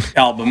back of the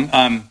album.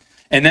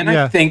 And then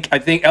I think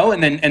and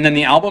then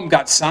the album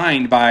got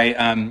signed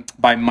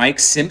by Mike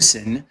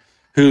Simpson,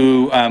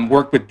 who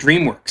worked with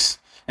DreamWorks.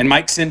 And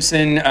Mike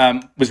Simpson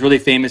was really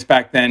famous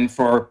back then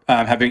for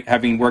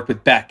having worked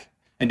with Beck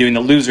and doing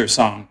the Loser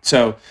song.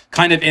 So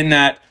kind of in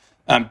that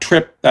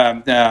trip,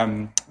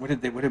 what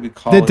did we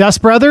call it? The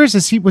Dust Brothers?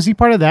 Was he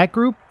part of that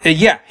group?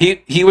 Yeah,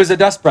 he was a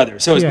Dust Brother.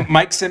 So it was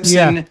Mike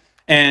Simpson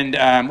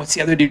and what's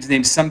the other dude's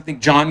name?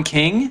 John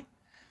King.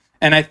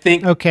 And I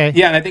think,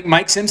 and I think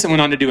Mike Simpson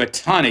went on to do a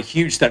ton of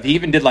huge stuff. He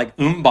even did like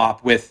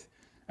Bop with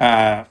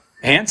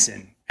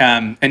Hanson.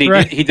 And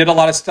he did a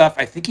lot of stuff.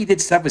 I think he did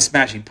stuff with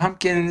Smashing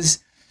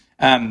Pumpkins.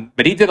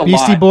 But he did a lot.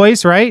 Beastie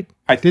Boys, right?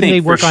 Didn't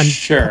they work on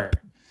sure.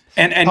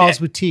 And Paul's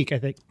Boutique, I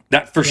think.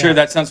 That for sure,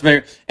 that sounds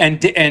familiar.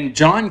 And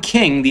John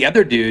King, the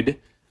other dude,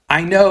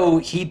 I know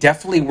he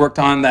definitely worked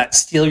on that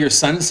Steal Your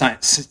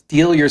Sunshine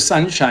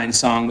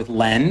song with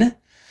Len.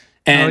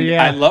 And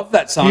I love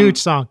that song. Huge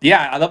song.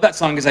 Yeah, I love that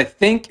song because I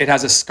think it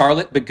has a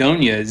Scarlet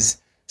Begonias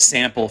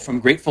sample from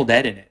Grateful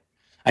Dead in it.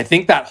 I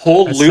think that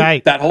whole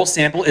that whole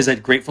sample is a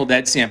Grateful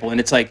Dead sample. And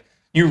it's like,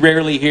 you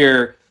rarely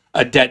hear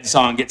a Dead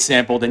song get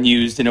sampled and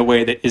used in a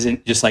way that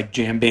isn't just like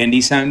jam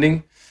bandy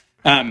sounding.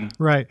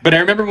 Right. But I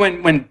remember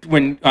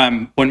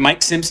when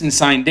Mike Simpson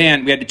signed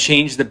Dan, we had to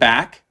change the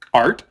back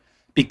art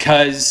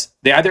because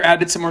they either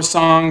added some more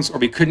songs or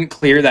we couldn't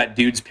clear that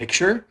dude's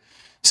picture.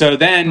 So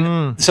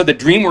then, so the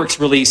DreamWorks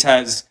release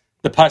has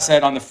the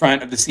Pushead on the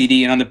front of the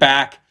CD, and on the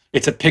back,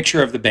 it's a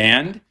picture of the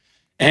band.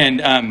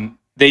 And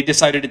they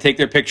decided to take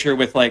their picture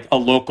with like a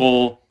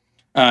local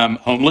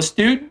homeless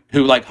dude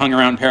who like hung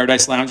around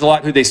Paradise Lounge a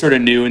lot, who they sort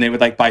of knew and they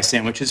would like buy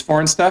sandwiches for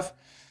and stuff.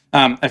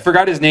 I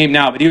forgot his name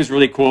now, but he was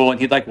really cool, and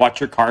he'd like watch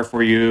your car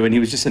for you, and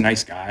he was just a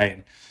nice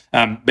guy.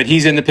 And, but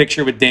he's in the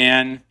picture with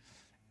Dan,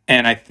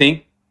 and I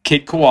think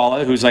Kid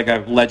Koala, who's like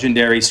a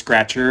legendary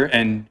scratcher,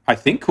 and I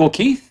think Cool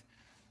Keith.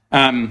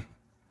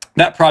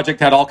 That project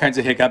had all kinds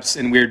of hiccups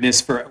and weirdness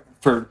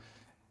for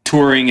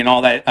touring and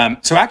all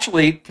that. So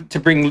actually, to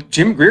bring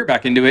Jim Greer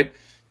back into it,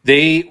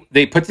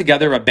 they put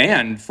together a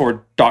band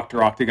for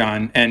Dr.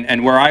 Octagon,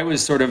 and where I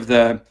was sort of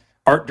the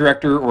art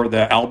director or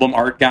the album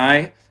art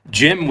guy,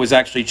 Jim was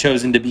actually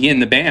chosen to be in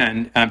the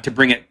band to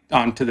bring it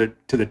onto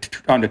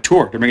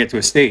tour, to bring it to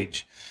a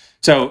stage.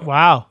 So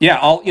wow, yeah,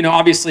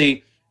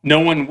 obviously no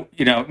one,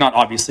 not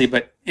obviously,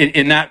 but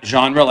in that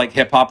genre, like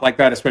hip hop, like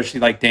that,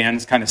 especially like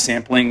Dan's kind of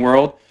sampling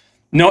world,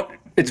 no,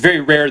 it's very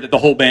rare that the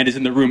whole band is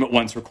in the room at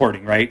once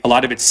recording, right? A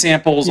lot of it's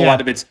samples, a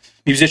lot of it's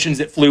musicians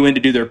that flew in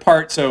to do their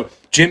part. So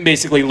Jim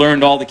basically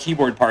learned all the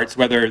keyboard parts,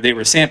 whether they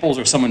were samples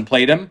or someone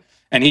played them,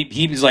 and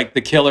he was like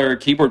the killer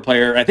keyboard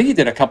player. I think he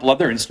did a couple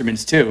other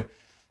instruments too.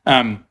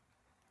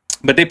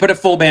 But they put a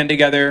full band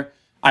together.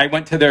 I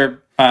went to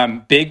their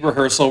big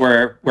rehearsal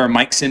where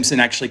Mike Simpson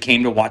actually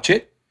came to watch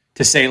it.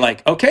 to say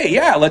like, okay,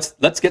 yeah,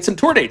 let's get some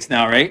tour dates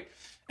now, right?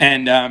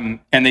 And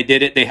they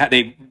did it.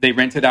 They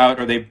rented out,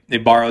 or they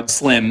borrowed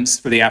Slims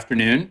for the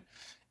afternoon,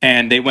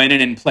 and they went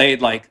in and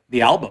played like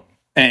the album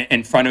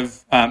in front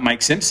of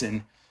Mike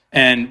Simpson,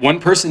 and one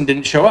person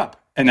didn't show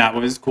up, and that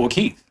was Cool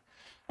Keith.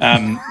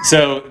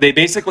 So they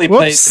basically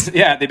played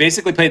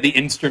the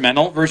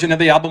instrumental version of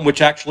the album,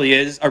 which actually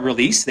is a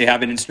release. They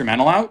have an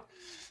instrumental out.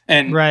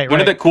 And one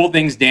of the cool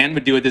things Dan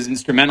would do with his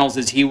instrumentals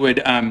is he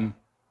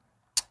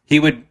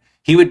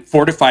would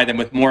fortify them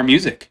with more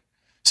music.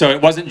 So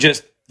it wasn't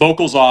just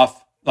vocals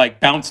off, like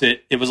bounce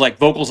it. It was like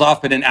vocals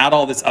off, but then add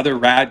all this other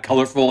rad,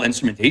 colorful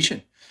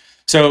instrumentation.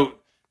 So,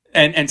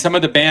 and some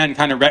of the band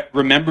kind of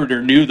remembered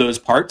or knew those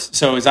parts.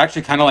 So it was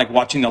actually kind of like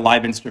watching the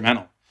live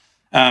instrumental.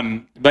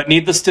 But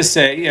needless to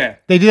say, yeah.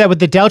 They did that with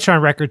the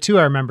Deltron record too,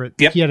 I remember.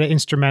 Yep. He had an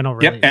instrumental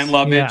release. Yep, and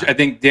Lovage. Yeah. I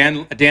think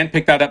Dan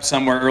picked that up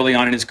somewhere early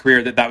on in his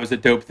career that was a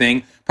dope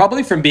thing.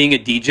 Probably from being a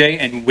DJ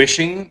and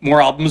wishing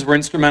more albums were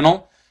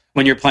instrumental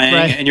when you're playing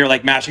and you're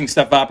like mashing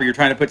stuff up, or you're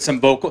trying to put some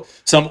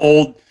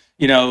old,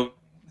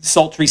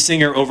 sultry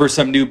singer over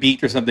some new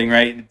beat or something,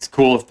 right? It's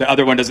cool if the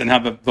other one doesn't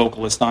have a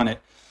vocalist on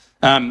it.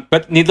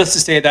 But needless to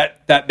say,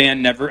 that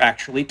band never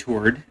actually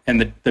toured,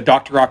 and the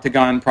Dr.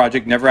 Octagon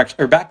project never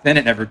actually, or back then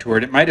it never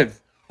toured. It might have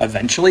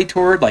eventually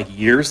toured like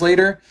years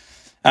later.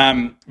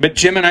 But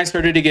Jim and I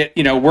started to get,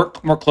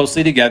 work more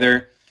closely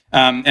together.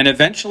 And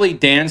eventually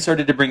Dan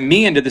started to bring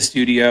me into the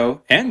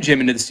studio and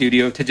Jim into the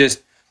studio to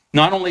just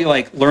not only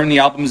like learn the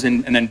albums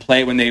and then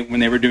play when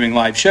they were doing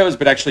live shows,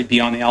 but actually be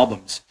on the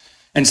albums.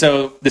 And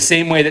so the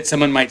same way that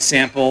someone might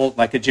sample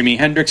like a Jimi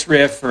Hendrix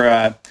riff or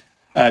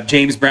a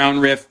James Brown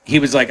riff, he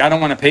was like, I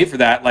don't want to pay for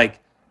that. Like,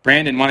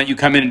 Brandon, why don't you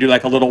come in and do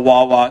like a little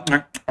wah-wah,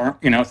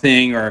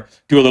 thing, or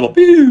do a little,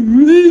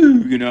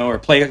 or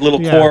play a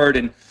little chord,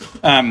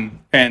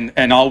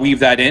 and I'll weave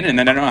that in, and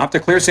then I don't have to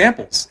clear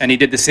samples. And he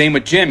did the same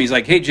with Jim. He's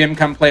like, hey, Jim,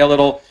 come play a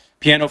little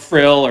piano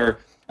frill or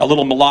a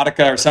little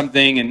melodica or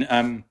something.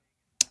 And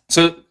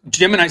so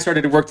Jim and I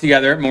started to work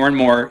together more and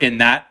more in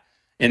that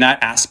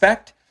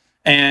aspect.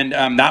 And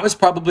that was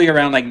probably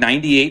around like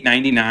 98,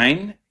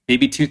 99,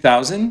 maybe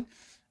 2000.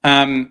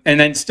 And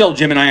then still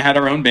Jim and I had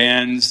our own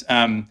bands.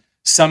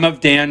 Some of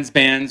Dan's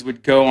bands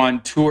would go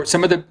on tour.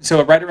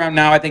 So right around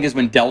now, I think, is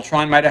when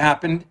Deltron might have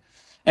happened.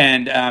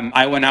 And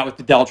I went out with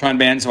the Deltron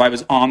band, so I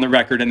was on the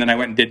record, and then I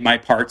went and did my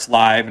parts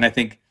live. And I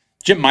think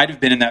Jim might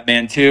have been in that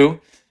band too.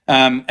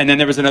 And then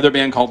there was another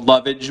band called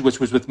Lovage, which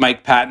was with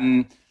Mike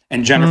Patton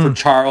and Jennifer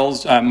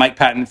Charles. Mike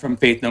Patton from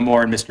Faith No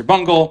More and Mr.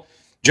 Bungle.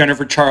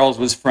 Jennifer Charles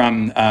was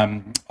from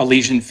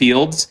Elysian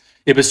Fields.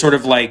 It was sort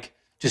of like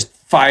just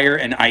fire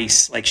and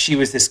ice. Like, she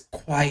was this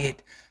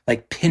quiet,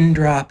 like pin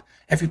drop,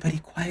 everybody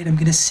quiet, I'm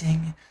gonna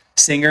sing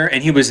singer.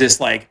 And he was this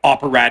like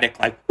operatic,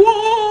 like,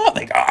 whoa,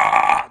 like,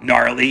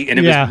 gnarly. And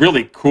it was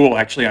really cool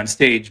actually on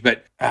stage.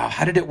 But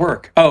how did it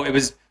work? Oh, it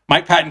was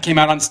Mike Patton came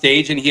out on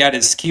stage and he had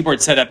his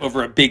keyboard set up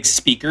over a big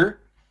speaker,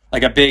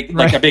 like a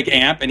big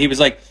amp. And he was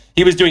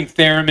doing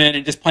theremin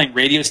and just playing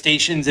radio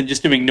stations and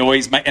just doing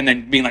noise, and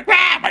then being like,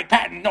 Mike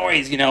Patton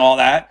noise, all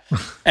that.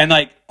 And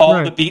like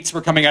all the beats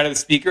were coming out of the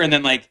speaker. And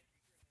then like,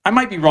 I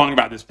might be wrong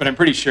about this, but I'm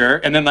pretty sure.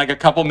 And then like a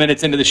couple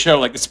minutes into the show,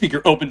 like the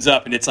speaker opens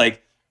up and it's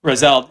like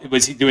Roselle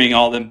was doing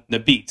all the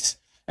beats.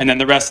 And then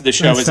the rest of the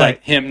show is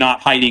like him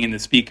not hiding in the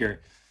speaker.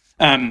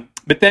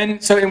 But then,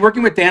 so in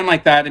working with Dan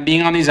like that and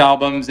being on these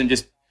albums, and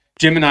just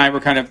Jim and I were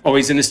kind of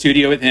always in the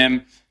studio with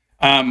him.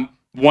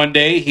 One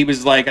day he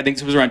was like, I think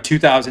this was around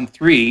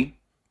 2003.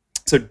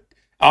 So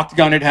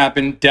Octagon had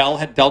happened,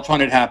 Deltron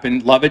had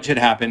happened, Lovage had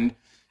happened.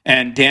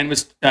 And Dan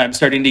was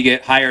starting to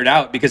get hired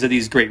out because of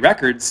these great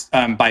records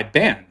by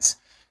bands.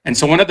 And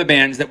so one of the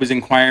bands that was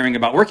inquiring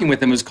about working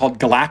with him was called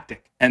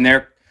Galactic. And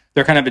they're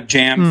kind of a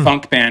jam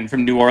funk band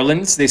from New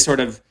Orleans. They sort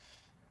of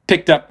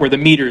picked up where the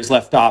Meters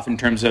left off in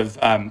terms of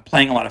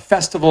playing a lot of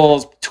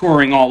festivals,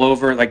 touring all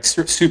over, like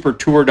super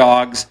tour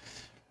dogs,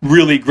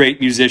 really great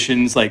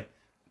musicians, like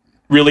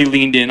really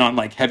leaned in on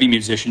like heavy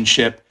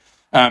musicianship.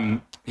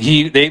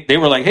 They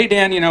were like, hey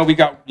Dan, we've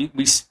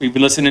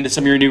been listening to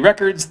some of your new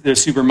records. They're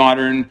super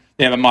modern.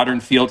 They have a modern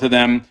feel to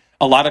them.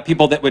 A lot of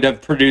people that would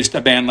have produced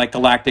a band like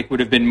Galactic would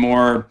have been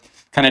more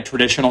kind of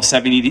traditional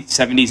 70s,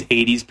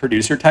 80s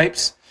producer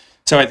types.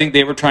 So I think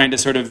they were trying to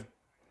sort of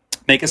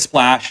make a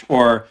splash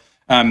or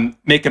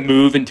make a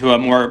move into a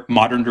more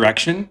modern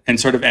direction and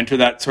sort of enter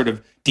that sort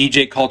of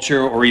DJ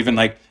culture or even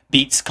like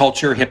beats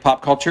culture, hip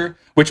hop culture,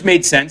 which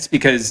made sense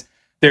because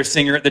their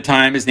singer at the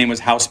time, his name was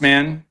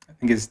Houseman. I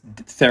think is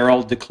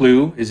Theral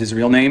Declue is his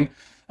real name,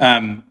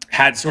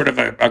 had sort of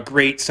a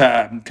great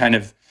kind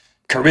of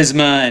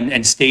charisma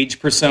and stage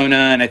persona.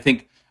 And I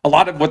think a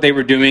lot of what they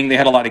were doing, they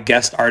had a lot of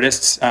guest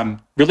artists,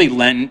 really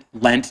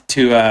lent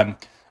to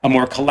a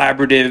more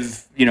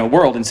collaborative,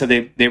 world. And so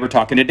they were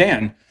talking to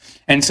Dan.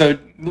 And so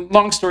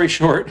long story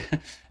short,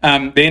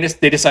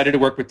 they decided to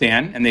work with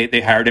Dan, and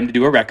they hired him to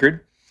do a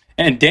record.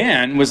 And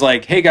Dan was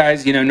like, hey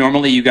guys,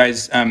 normally you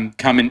guys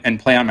come and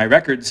play on my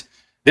records.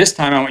 This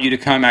time I want you to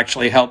come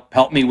actually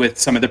help me with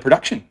some of the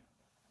production.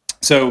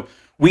 So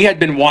we had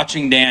been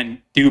watching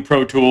Dan do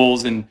Pro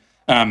Tools and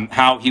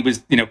how he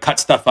was, cut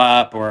stuff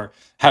up, or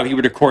how he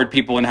would record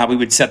people, and how we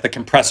would set the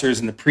compressors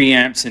and the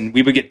preamps, and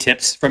we would get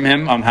tips from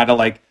him on how to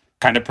like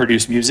kind of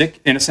produce music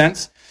in a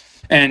sense.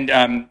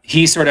 And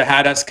he sort of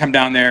had us come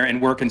down there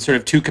and work in sort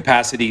of two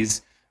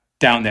capacities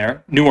down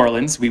there. New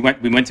Orleans, we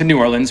went to New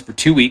Orleans for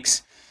 2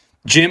 weeks.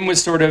 Jim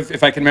was sort of,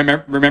 if I can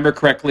remember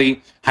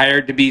correctly,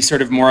 hired to be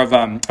sort of more of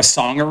a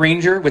song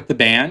arranger with the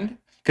band,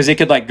 because they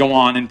could like go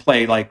on and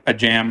play like a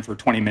jam for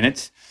 20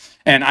 minutes.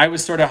 And I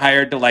was sort of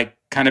hired to like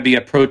kind of be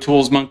a Pro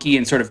Tools monkey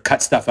and sort of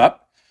cut stuff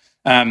up.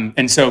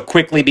 And so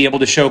quickly be able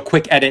to show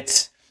quick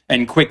edits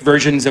and quick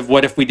versions of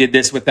what if we did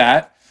this with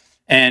that.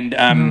 And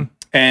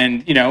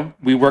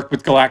we worked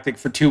with Galactic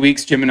for 2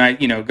 weeks. Jim and I,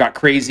 got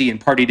crazy and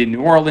partied in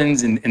New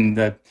Orleans in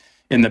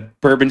the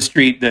Bourbon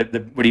Street,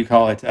 the what do you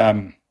call it?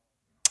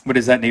 What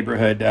is that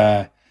neighborhood?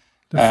 The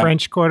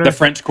French Quarter. The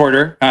French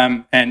Quarter,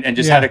 and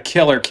just had a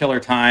killer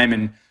time.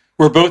 And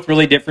we're both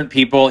really different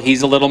people.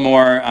 He's a little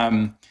more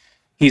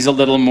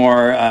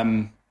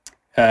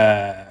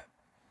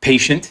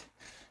patient,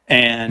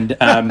 and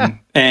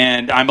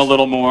and I'm a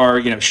little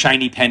more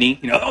shiny penny.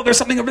 Oh, there's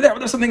something over there.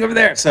 There's something over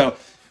there. So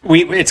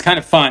it's kind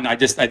of fun. I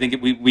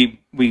think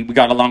we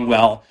got along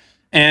well.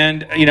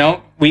 And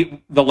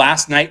the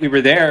last night we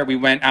were there, we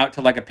went out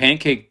to like a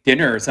pancake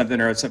dinner or something,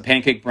 or some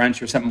pancake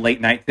brunch or something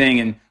late night thing,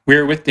 and we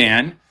were with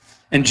Dan,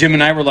 and Jim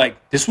and I were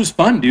like, "This was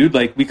fun, dude.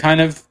 Like we kind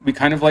of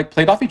like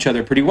played off each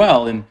other pretty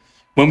well. And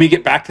when we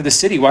get back to the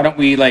city, why don't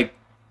we like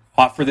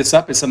offer this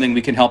up as something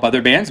we can help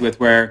other bands with,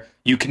 where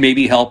you can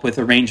maybe help with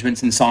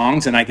arrangements and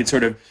songs, and I could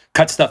sort of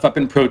cut stuff up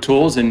in Pro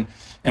Tools, and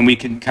we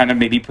can kind of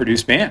maybe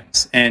produce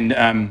bands."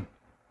 And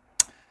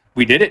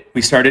we did it.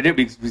 We started it.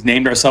 We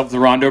named ourselves the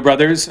Rondo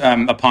Brothers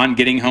upon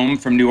getting home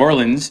from New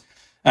Orleans.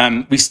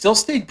 We still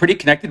stayed pretty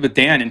connected with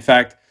Dan. In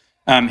fact,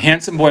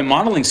 Handsome Boy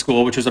Modeling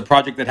School, which was a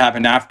project that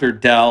happened after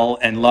Dell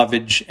and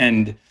Lovage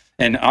and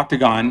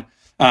Octagon,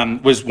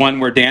 was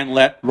one where Dan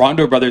let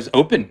Rondo Brothers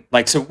open.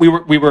 Like, so we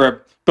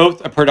were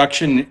both a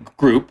production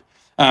group,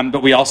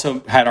 but we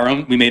also had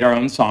we made our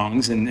own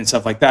songs and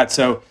stuff like that.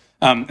 So,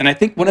 and I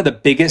think one of the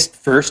biggest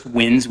first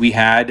wins we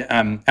had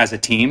as a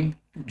team,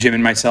 Jim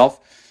and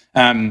myself,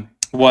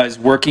 was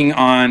working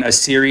on a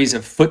series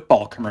of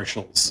football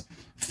commercials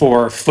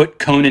for Foot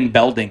Cone and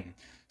Belding.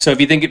 So if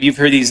you've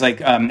heard these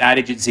like ad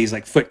agencies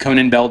like Foot Cone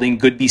and Belding,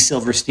 Goodby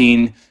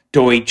Silverstein,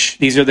 Deutsch,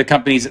 these are the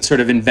companies that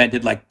sort of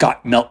invented like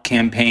Got Milk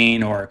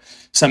campaign or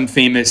some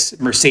famous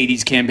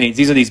Mercedes campaigns.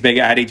 These are these big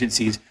ad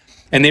agencies,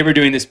 and they were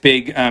doing this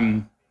big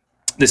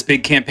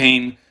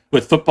campaign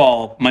with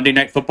football, Monday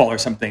Night Football or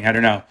something, I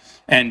don't know.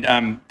 And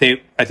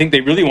I think they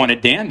really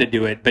wanted Dan to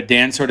do it, but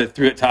Dan sort of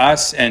threw it to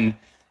us. And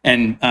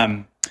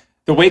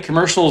the way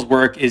commercials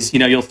work is,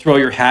 you'll throw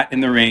your hat in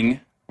the ring,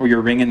 or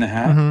your ring in the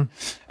hat,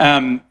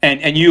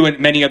 and you and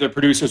many other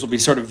producers will be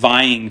sort of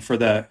vying for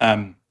the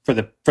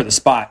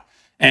spot.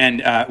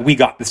 And we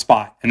got the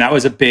spot, and that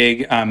was a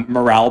big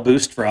morale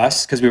boost for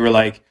us, because we were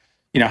like,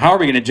 how are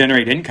we going to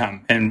generate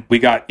income? And we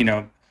got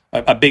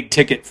a big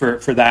ticket for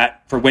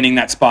winning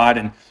that spot,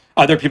 and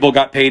other people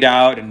got paid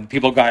out, and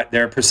people got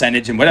their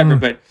percentage and whatever.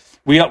 But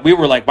we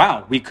were like,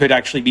 wow, we could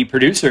actually be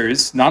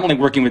producers, not only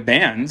working with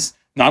bands,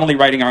 not only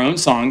writing our own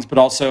songs, but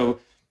also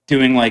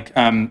doing like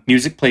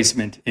music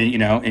placement,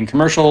 in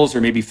commercials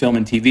or maybe film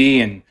and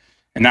TV. And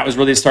that was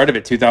really the start of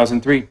it,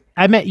 2003.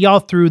 I met y'all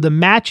through the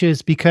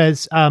matches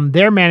because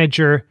their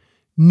manager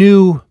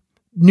knew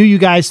you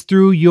guys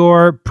through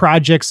your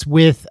projects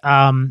with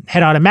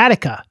Head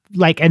Automatica,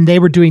 and they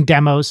were doing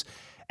demos.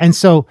 And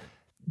so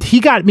he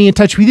got me in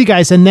touch with you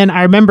guys. And then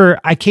I remember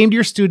I came to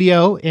your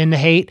studio in the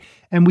Haight,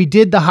 and we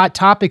did the Hot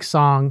Topic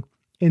song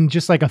in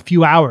just like a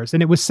few hours.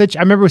 And I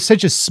remember it was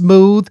such a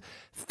smooth,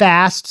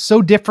 fast,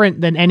 so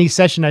different than any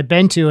session I'd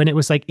been to. And it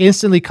was like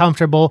instantly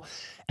comfortable.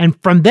 And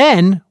from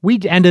then we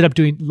ended up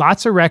doing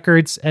lots of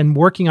records and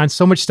working on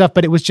so much stuff,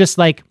 but it was just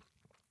like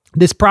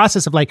this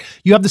process of like,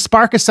 you have the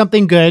spark of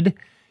something good.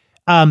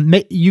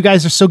 You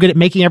guys are so good at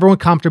making everyone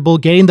comfortable,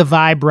 getting the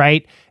vibe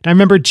right. And I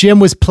remember Jim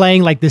was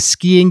playing like this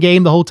skiing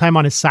game the whole time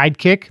on his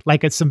sidekick,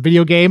 like it's some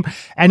video game.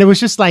 And it was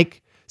just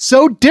like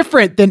so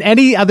different than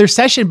any other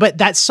session. But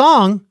that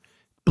song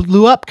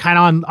blew up kind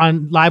of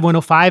on Live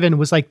 105, and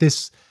was like the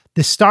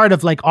start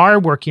of like our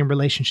working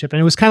relationship. And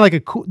it was kind of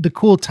like the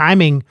cool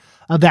timing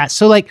of that.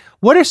 So like,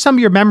 what are some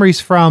of your memories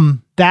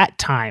from that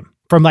time,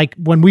 from like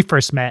when we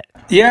first met?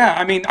 Yeah,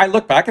 I mean, I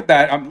look back at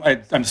that.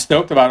 I'm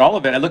stoked about all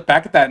of it. I look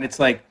back at that, and it's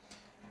like,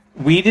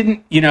 we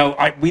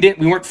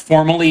weren't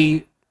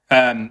formally,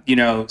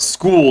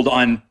 schooled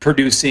on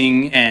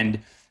producing and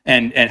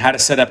how to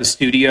set up a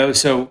studio.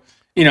 So,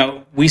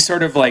 we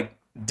sort of like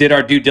did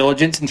our due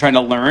diligence in trying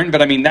to learn.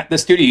 But I mean, the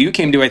studio you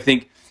came to, I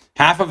think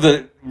half of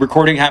the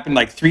recording happened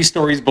like 3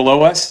 stories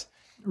below us,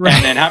 right?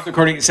 And then half the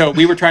recording. So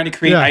we were trying to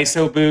create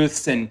ISO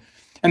booths, and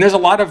there's a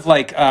lot of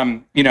like,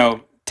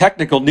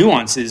 technical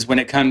nuances when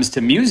it comes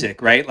to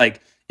music, right?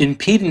 Like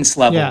impedance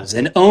levels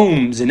and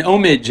ohms and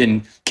ohmage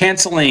and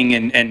canceling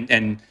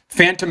and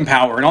phantom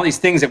power and all these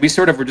things that we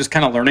sort of were just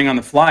kind of learning on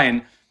the fly.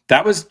 And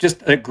that was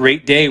just a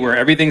great day where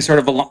everything sort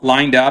of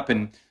lined up,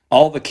 and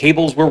all the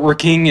cables were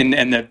working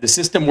and the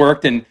system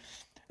worked, and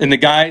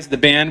the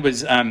band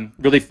was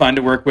really fun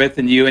to work with,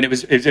 and it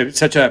was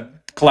such a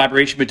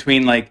collaboration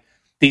between like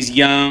these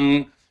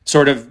young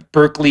sort of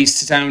Berkeley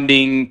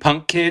sounding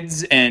punk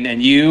kids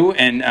and you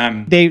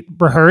and they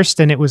rehearsed,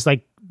 and it was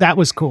like, that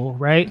was cool,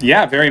 right?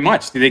 yeah, very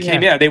much. They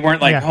came, they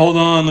weren't like, hold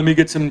on, let me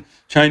get some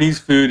Chinese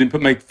food and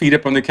put my feet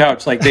up on the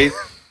couch. Like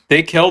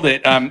they killed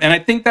it. And I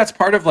think that's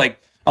part of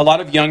like a lot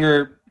of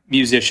younger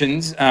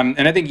musicians,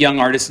 and I think young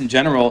artists in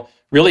general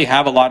really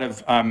have a lot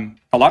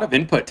of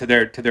input to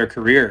their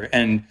career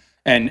and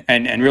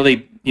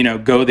really,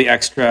 go the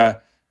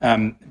extra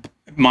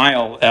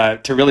mile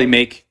to really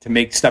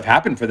make stuff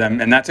happen for them.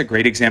 And that's a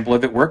great example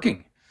of it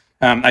working.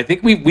 I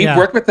think we've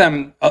worked with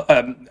them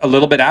a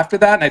little bit after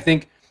that, and I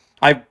think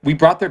we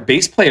brought their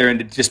bass player in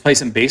to just play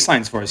some bass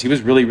lines for us. He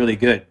was really, really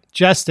good.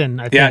 Justin,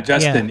 I think. Yeah,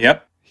 Justin. Yeah.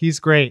 Yep. He's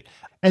great.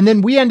 And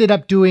then we ended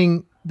up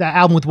doing the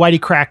album with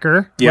Whitey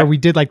Cracker, where we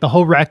did like the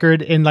whole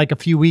record in like a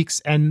few weeks,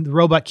 and the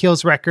Robot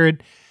Kills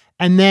record.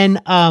 And then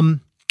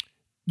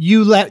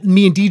you let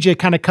me and DJ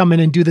kind of come in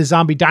and do the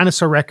Zombie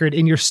Dinosaur record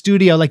in your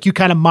studio. Like you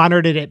kind of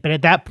monitored it, but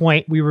at that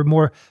point we were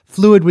more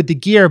fluid with the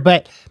gear.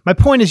 But my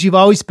point is, you've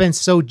always been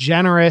so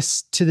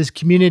generous to this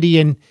community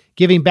and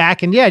giving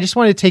back. And I just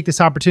wanted to take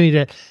this opportunity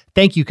to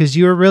thank you, because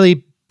you've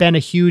really been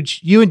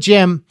you and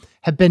Jim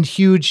have been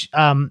huge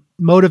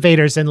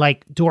motivators and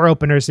like door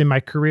openers in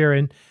my career.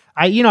 And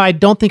I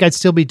don't think I'd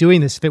still be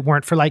doing this if it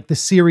weren't for like the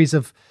series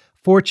of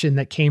fortune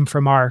that came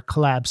from our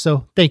collab.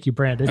 So thank you,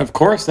 Brandon. Of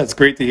course, that's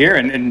great to hear.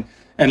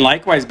 And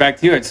likewise, back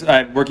to you. It's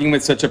working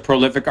with such a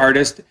prolific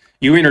artist.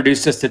 You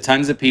introduced us to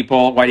tons of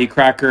people, Whitey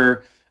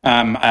Cracker,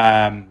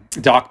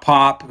 Doc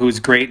Pop, who's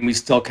great, and we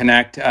still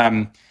connect.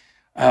 What's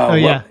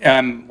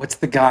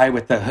the guy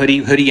with the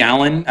Hoodie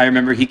Allen? I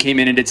remember he came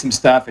in and did some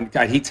stuff, and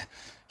God,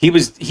 he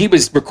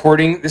was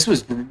recording. This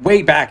was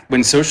way back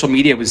when social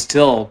media was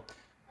still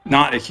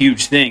not a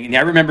huge thing. And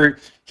I remember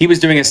he was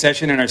doing a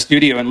session in our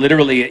studio, and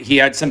literally he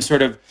had some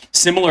sort of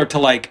similar to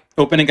like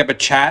opening up a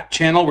chat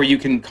channel where you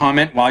can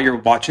comment while you're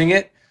watching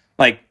it.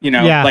 Like,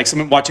 like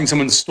someone watching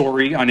someone's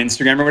story on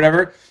Instagram or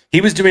whatever.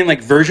 He was doing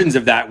like versions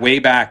of that way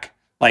back,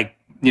 like,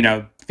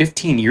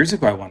 15 years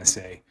ago, I want to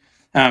say.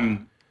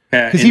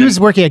 Because he was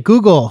working at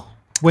Google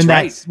when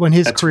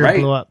his career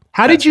blew up.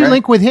 How did you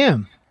link with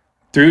him?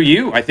 Through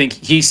you. I think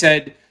he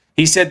said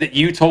that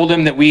you told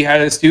him that we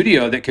had a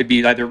studio that could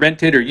be either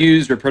rented or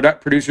used, or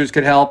producers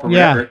could help or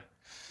whatever.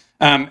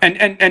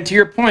 And to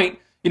your point,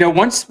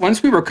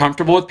 once we were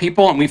comfortable with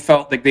people and we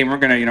felt like they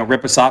weren't going to,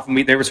 rip us off, and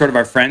they were sort of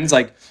our friends,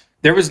 like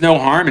there was no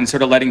harm in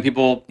sort of letting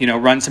people,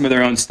 run some of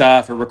their own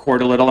stuff or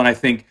record a little. And I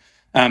think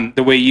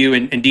the way you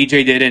and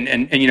DJ did,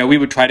 and we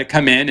would try to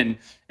come in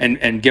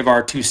and give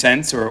our 2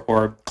 cents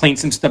or clean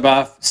some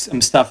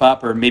stuff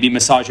up, or maybe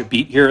massage a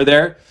beat here or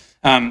there.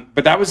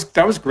 But that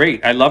was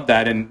great. I love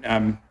that.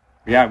 And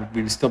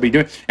we would still be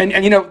doing. And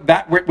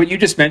that what you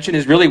just mentioned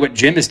is really what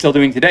Jim is still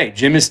doing today.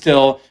 Jim is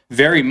still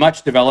very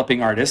much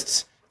developing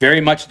artists, very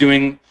much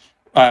doing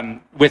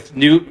with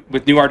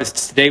new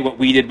artists today what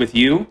we did with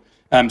you,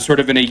 sort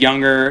of in a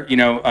younger,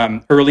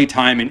 early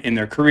time in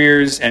their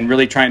careers, and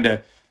really trying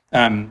to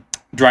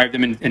drive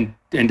them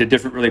into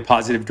different really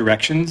positive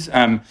directions.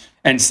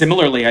 And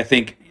similarly, I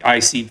think I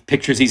see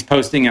pictures he's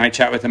posting, and I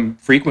chat with him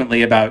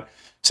frequently about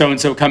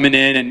so-and-so coming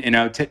in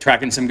and,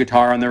 tracking some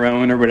guitar on their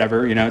own or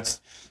whatever, it's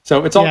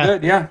all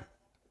good. Yeah.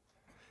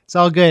 It's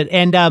all good.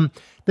 And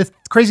the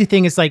crazy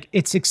thing is, like,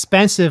 it's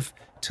expensive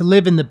to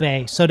live in the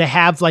Bay. So to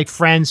have like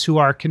friends who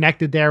are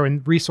connected there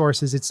and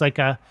resources, it's like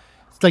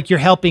you're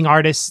helping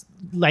artists,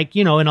 like,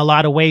 in a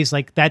lot of ways,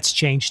 like that's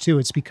changed too.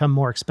 It's become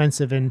more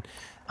expensive. And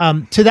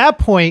to that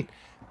point,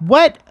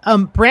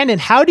 Brandon,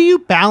 how do you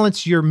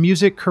balance your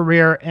music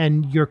career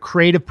and your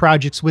creative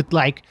projects with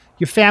like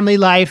your family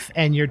life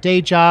and your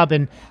day job,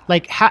 and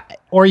like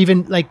or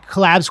even like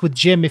collabs with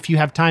Jim if you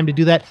have time to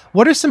do that?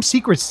 What are some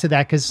secrets to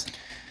that? Because it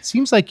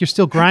seems like you're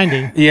still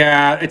grinding.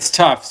 Yeah, it's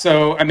tough.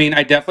 So, I mean,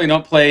 I definitely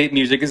don't play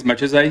music as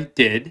much as I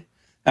did.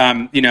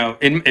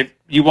 If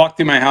you walk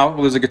through my house,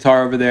 there's a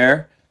guitar over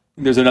there.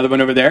 There's another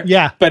one over there.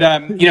 Yeah.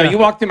 But, you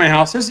walk through my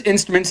house, there's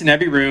instruments in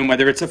every room,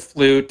 whether it's a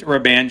flute or a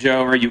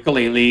banjo or a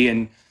ukulele.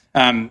 And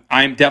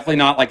I'm definitely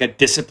not like a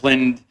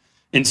disciplined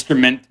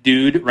instrument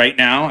dude right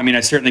now. I mean,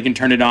 I certainly can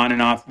turn it on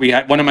and off.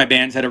 One of my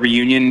bands had a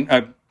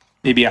reunion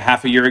maybe a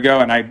half a year ago,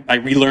 and I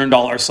relearned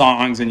all our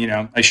songs,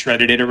 and, I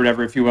shredded it or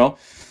whatever, if you will.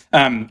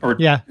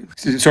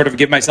 Sort of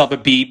give myself a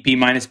B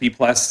minus B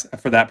plus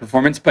for that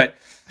performance. But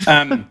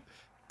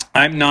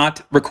I'm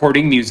not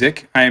recording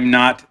music. I'm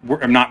not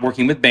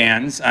working with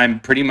bands. I'm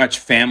pretty much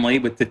family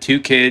with the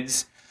 2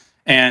 kids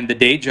and the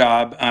day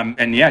job.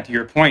 And yeah, to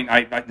your point,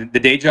 the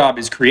day job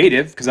is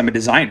creative because I'm a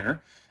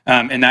designer,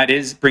 and that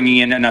is bringing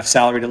in enough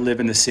salary to live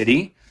in the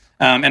city.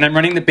 And I'm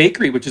running the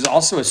bakery, which is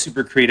also a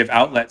super creative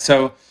outlet.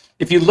 So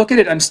if you look at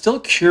it, I'm still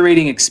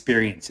curating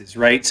experiences,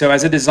 right? So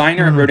as a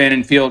designer at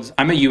Rodan & Fields,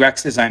 I'm a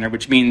UX designer,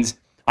 which means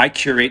I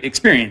curate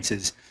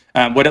experiences.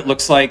 What it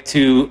looks like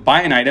to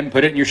buy an item,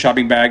 put it in your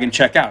shopping bag, and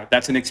check out.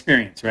 That's an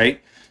experience,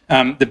 right?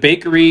 The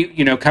bakery,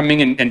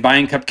 coming and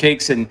buying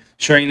cupcakes and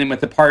sharing them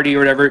with the party or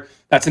whatever,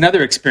 that's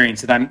another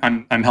experience that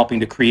I'm helping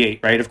to create,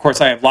 right? Of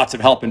course, I have lots of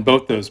help in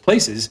both those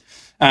places,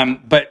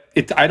 but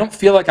I don't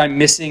feel like I'm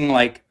missing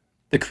like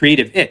the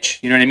creative itch.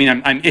 You know what I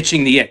mean? I'm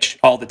itching the itch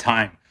all the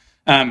time.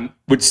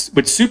 Would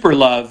super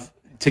love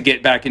to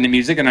get back into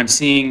music, and I'm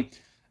seeing.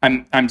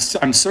 I'm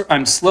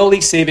slowly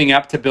saving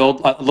up to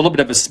build a little bit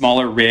of a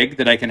smaller rig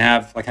that I can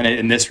have like kind of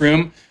in this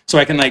room, so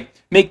I can like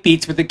make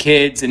beats with the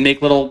kids and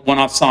make little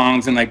one-off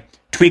songs and like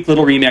tweak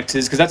little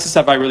remixes, because that's the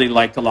stuff I really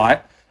liked a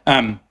lot.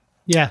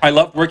 I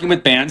love working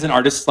with bands and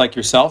artists like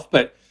yourself,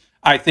 but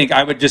I think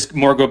I would just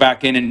more go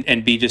back in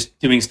and be just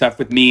doing stuff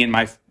with me and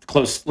my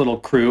close little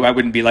crew. I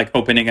wouldn't be like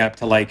opening up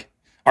to like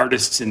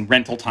artists and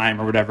rental time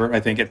or whatever.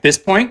 I think at this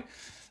point.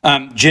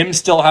 Jim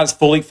still has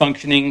fully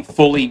functioning,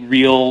 fully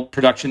real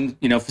production,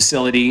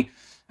 facility.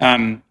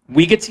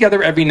 We get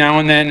together every now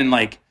and then and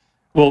like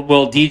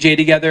we'll DJ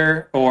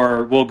together,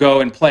 or we'll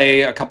go and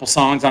play a couple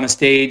songs on a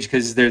stage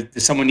because there's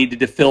someone needed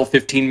to fill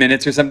 15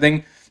 minutes or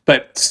something,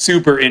 but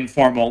super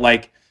informal.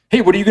 Like,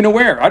 hey, what are you going to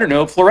wear? I don't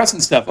know,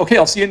 fluorescent stuff. Okay,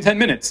 I'll see you in 10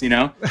 minutes,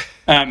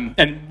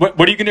 And what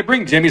are you going to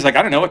bring? Jimmy's like,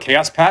 I don't know, a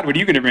chaos pad. What are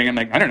you going to bring? I'm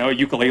like, I don't know, a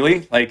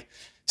ukulele. Like,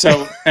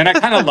 so, and I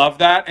kind of love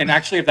that. And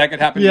actually, if that could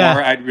happen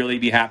more, I'd really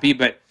be happy.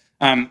 But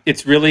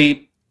it's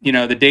really,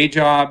 the day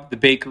job, the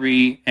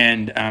bakery,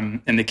 and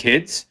the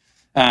kids.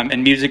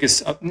 And music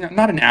is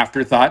not an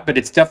afterthought, but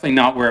it's definitely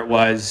not where it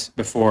was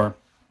before.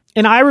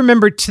 And I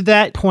remember to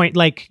that point,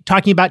 like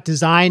talking about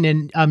design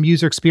and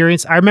user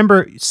experience, I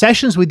remember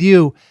sessions with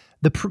you,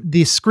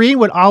 the screen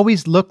would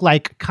always look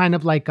like kind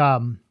of like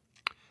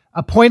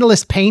a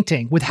pointillist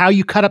painting with how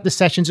you cut up the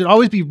sessions. It'd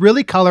always be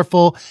really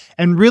colorful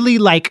and really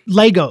like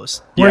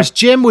Legos. Whereas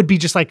Jim would be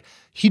just like,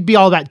 he'd be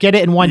all about get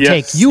it in one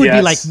take. You would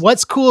be like,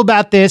 what's cool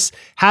about this?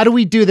 How do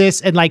we do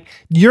this? And like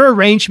your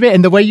arrangement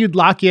and the way you'd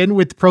lock in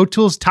with Pro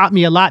Tools taught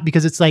me a lot,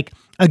 because it's like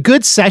a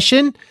good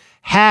session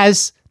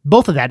has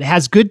both of that. It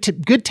has good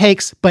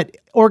takes, but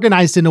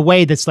organized in a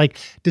way that's like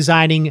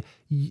designing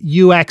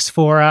UX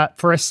for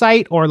a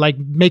site, or like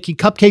making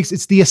cupcakes.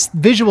 It's the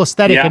visual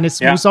aesthetic, and it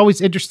was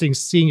always interesting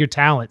seeing your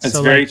talent. That's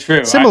very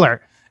true.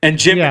 Similar. And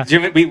Jim,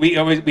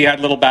 we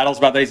had little battles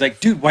about that. He's like,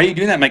 dude, why are you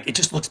doing that? I'm like, it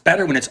just looks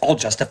better when it's all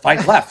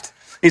justified left.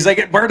 He's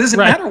like, where does it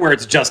matter where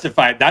it's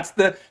justified? That's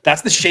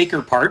the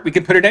shaker part. We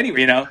can put it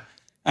anywhere,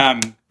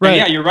 And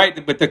yeah, you're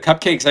right. With the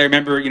cupcakes, I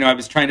remember, I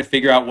was trying to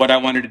figure out what I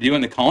wanted to do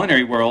in the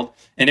culinary world,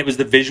 and it was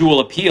the visual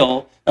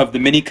appeal of the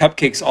mini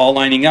cupcakes all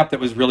lining up that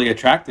was really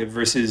attractive,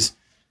 versus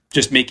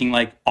just making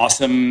like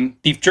awesome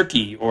beef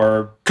jerky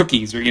or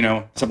cookies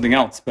or something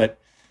else. But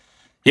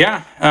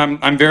yeah,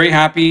 I'm very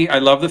happy. I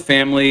love the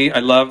family. I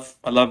love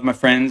my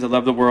friends. I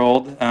love the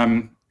world.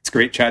 It's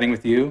great chatting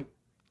with you.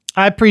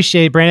 I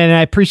appreciate it, Brandon, and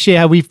I appreciate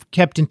how we've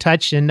kept in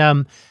touch. And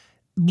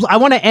I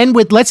want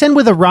to let's end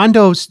with a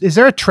Rondo. Is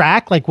there a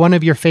track, like one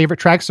of your favorite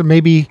tracks, or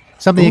maybe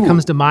something that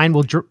comes to mind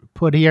we'll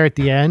put here at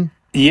the end?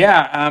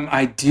 Yeah,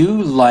 I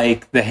do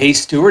like the Hey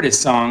Stewardess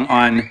song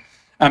on,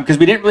 because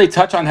we didn't really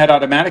touch on Head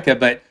Automatica,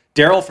 but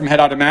Daryl from Head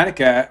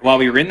Automatica, while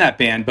we were in that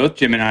band, both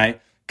Jim and I,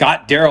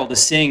 got Daryl to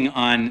sing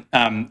on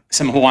a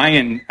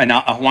Hawaiian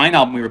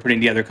album we were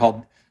putting together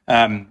called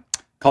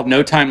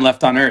No Time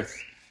Left on Earth.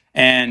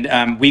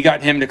 And we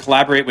got him to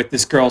collaborate with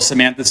this girl,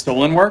 Samantha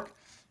Stolenwork.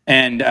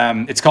 And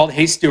it's called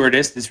Hey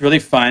Stewardess. It's really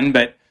fun,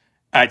 but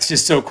it's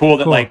just so cool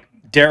that like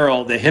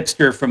Daryl, the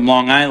hipster from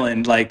Long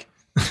Island, like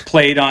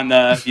played on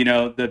the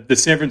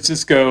San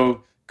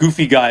Francisco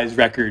Goofy Guys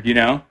record,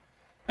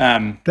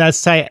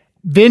 That's tight.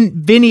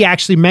 Vinny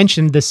actually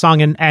mentioned this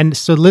song, and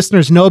so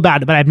listeners know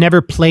about it, but I've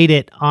never played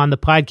it on the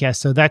podcast.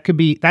 So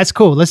that's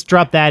cool. Let's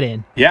drop that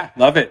in. Yeah,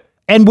 love it.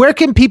 And where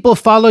can people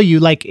follow you?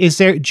 Like, is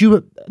there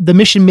the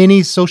Mission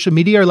Minis social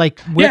media, or like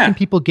where can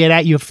people get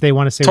at you if they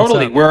want to say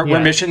totally? What's up? We're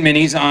Mission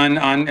Minis on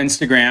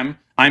Instagram.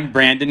 I'm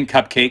Brandon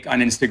Cupcake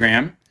on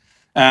Instagram.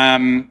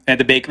 And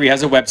the bakery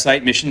has a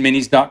website,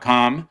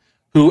 missionminis.com.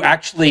 Who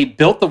actually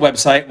built the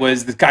website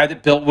was the guy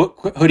that built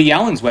Hoodie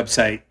Allen's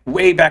website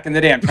way back in the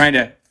day. I'm trying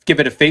to give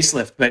it a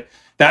facelift, but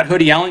that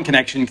Hoodie Allen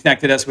connection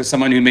connected us with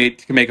someone who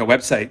can make a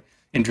website.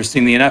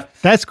 Interestingly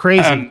enough. That's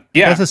crazy.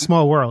 That's a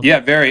small world. Yeah,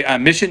 very.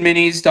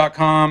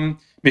 Missionminis.com,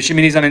 Mission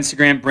Minis on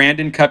Instagram,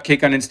 Brandon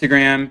Cupcake on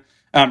Instagram.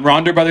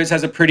 Rondo Brothers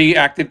has a pretty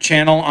active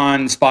channel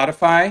on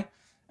Spotify.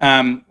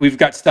 We've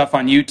got stuff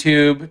on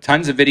YouTube,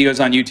 tons of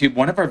videos on YouTube.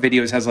 One of our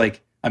videos has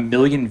like 1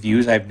 million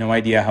views. I have no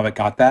idea how it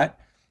got that.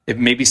 If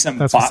maybe some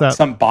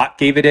bot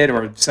gave it,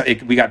 or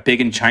we got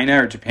big in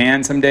China or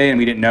Japan someday and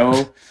we didn't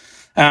know.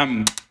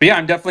 But yeah,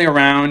 I'm definitely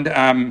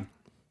around.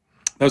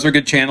 Those are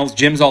good channels.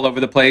 Jim's all over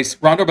the place.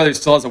 Rondo Brothers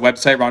still has a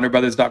website,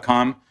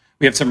 rondobrothers.com.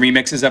 We have some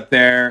remixes up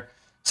there.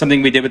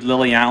 Something we did with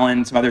Lily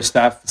Allen, some other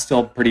stuff. It's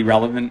still pretty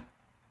relevant.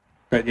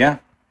 But yeah.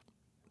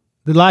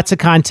 Lots of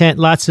content,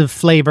 lots of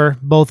flavor,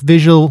 both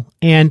visual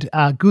and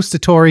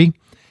gustatory.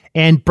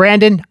 And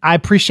Brandon, I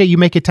appreciate you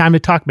making time to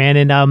talk, man.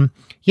 And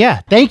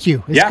yeah, thank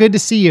you. It's good to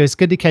see you. It's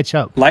good to catch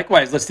up.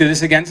 Likewise. Let's do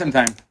this again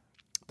sometime.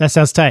 That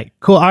sounds tight.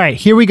 Cool. All right,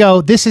 here we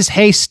go. This is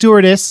Hey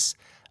Stewardess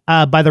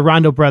by the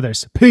Rondo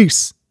Brothers.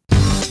 Peace.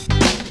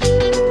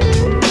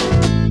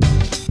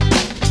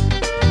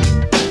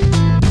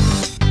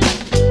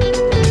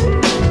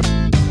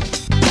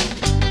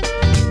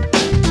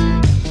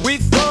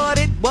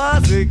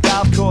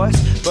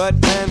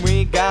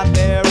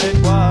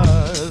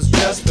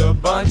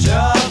 patch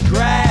of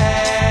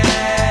grass.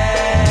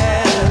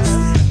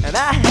 And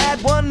I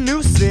had one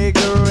new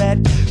cigarette.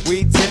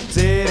 We tipped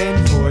it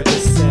in for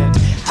descent.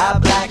 I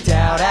blacked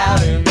out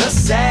in the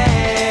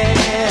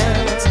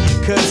sand.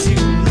 'Cause you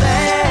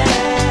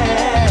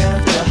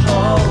left a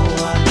hole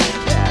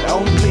that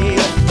only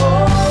a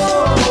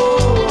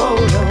photo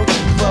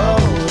can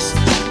close.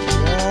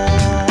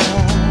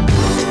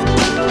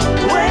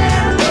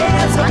 When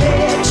there's a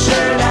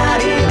picture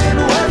not even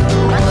worth the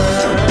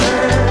word,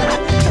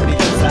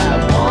 because I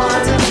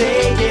want to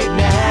take it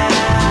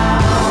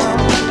now.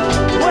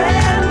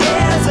 When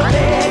there's a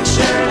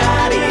picture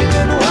not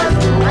even worth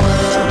the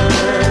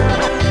word,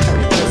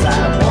 because I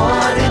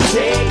want to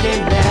take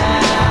it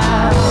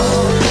now.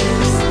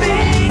 'Cause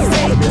things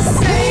ain't the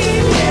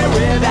same here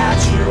without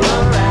you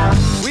around.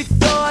 We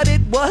thought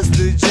it was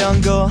the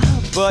jungle,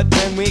 but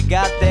when we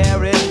got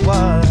there it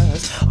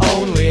was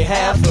only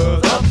half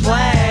of the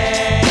plans.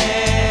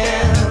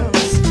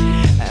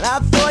 And I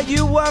thought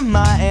you were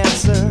my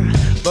answer,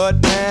 but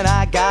when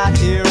I got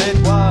here it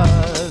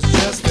was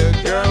just a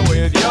girl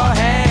with your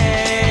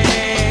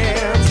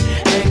hands.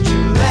 And you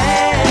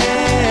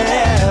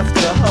left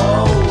a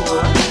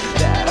hole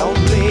that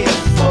only a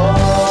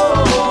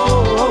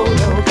photo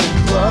can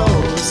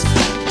close.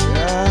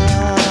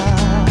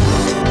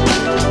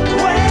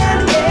 When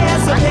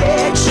there's a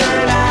picture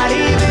not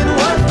even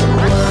worth the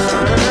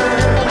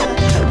word,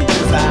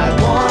 because I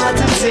want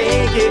to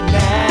take it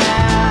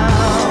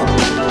now.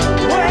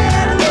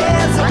 When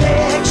there's a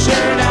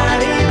picture not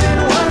even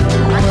worth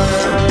the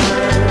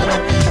word,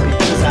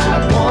 because I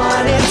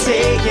want to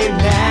take it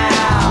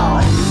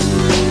now.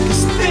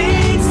 'Cause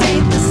things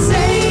ain't the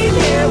same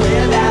here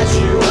without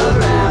you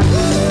around.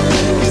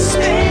 'Cause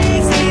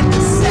things ain't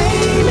the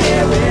same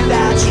here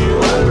without you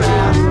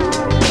around.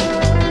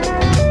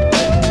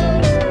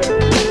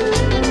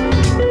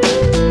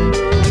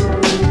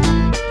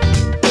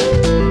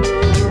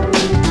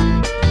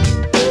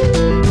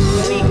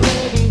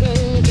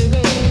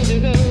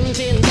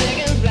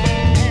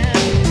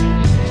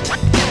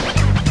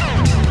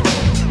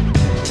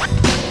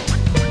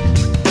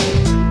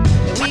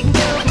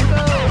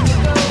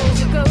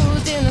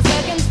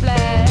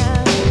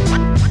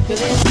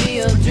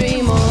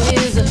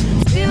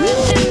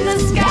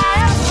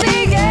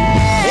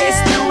 Hey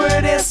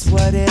stewardess,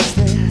 what is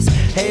this?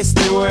 Hey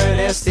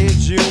stewardess, did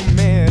you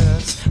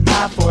miss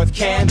my fourth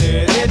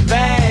candidate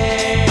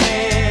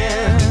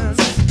advance?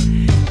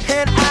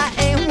 And I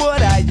ain't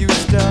what I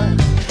used to.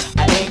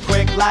 I ain't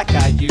quick like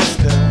I used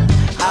to.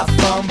 I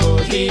fumble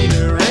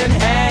heater in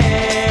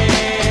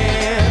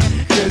hand.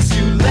 'Cause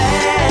you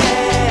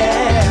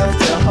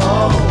left a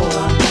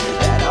hole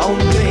that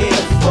only a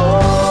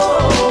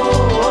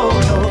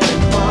photo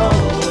can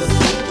close.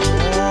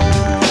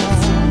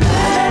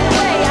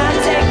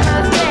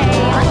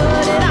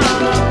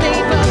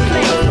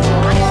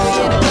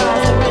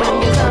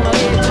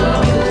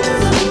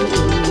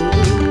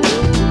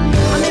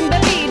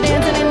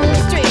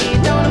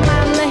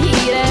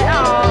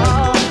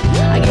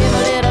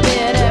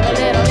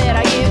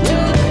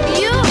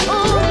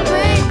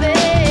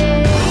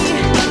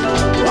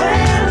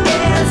 When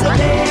there's a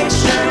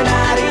picture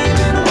not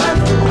even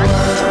worth the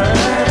word,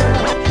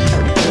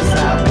 because I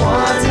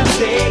want to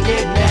take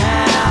it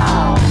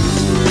now.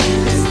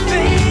 'Cause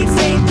things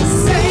ain't the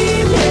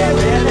same here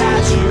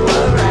without you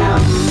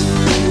around.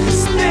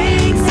 'Cause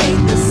things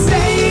ain't the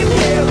same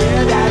here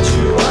without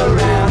you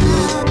around.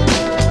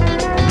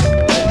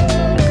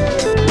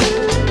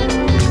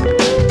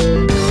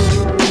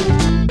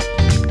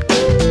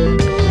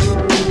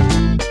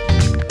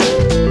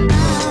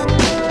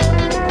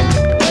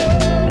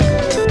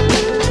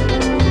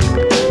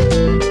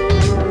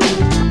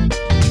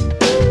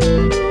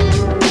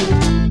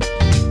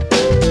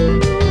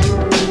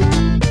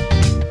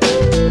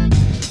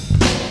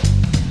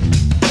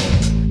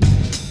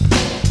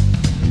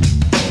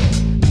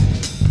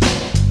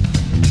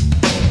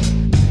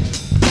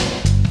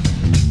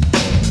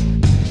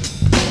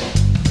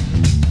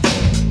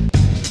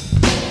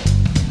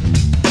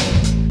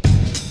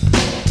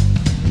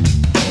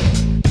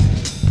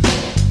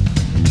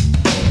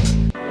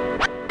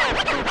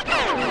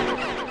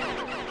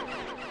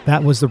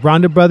 That was the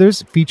Rondo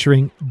Brothers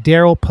featuring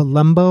Daryl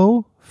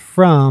Palumbo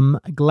from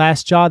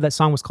Glassjaw. That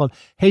song was called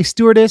Hey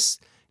Stewardess.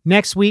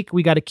 Next week,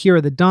 we got Akira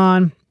the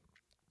Don.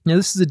 Now,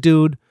 this is a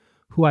dude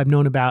who I've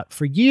known about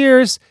for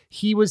years.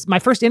 He was my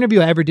first interview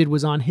I ever did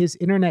was on his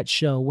internet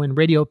show when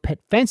Radio Pet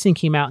Fencing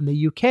came out in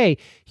the UK.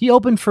 He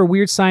opened for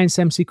Weird Science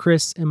MC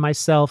Chris and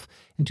myself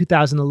in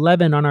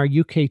 2011 on our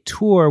UK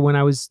tour when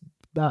I was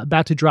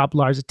about to drop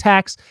Lars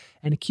Attacks.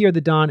 And Akira the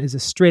Don is a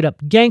straight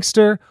up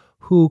gangster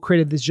who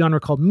created this genre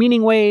called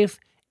Meaning Wave,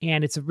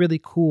 and it's a really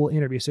cool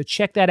interview. So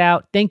check that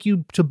out. Thank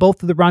you to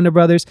both of the Rondo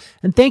Brothers,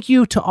 and thank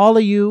you to all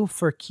of you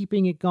for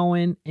keeping it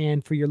going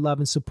and for your love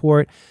and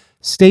support.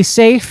 Stay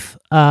safe.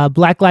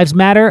 Black Lives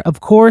Matter,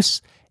 of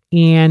course,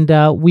 and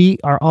we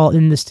are all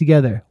in this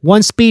together.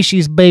 One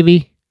species,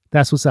 baby.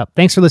 That's what's up.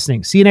 Thanks for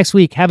listening. See you next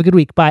week. Have a good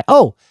week. Bye.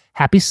 Oh,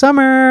 happy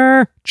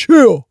summer.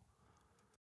 Chill.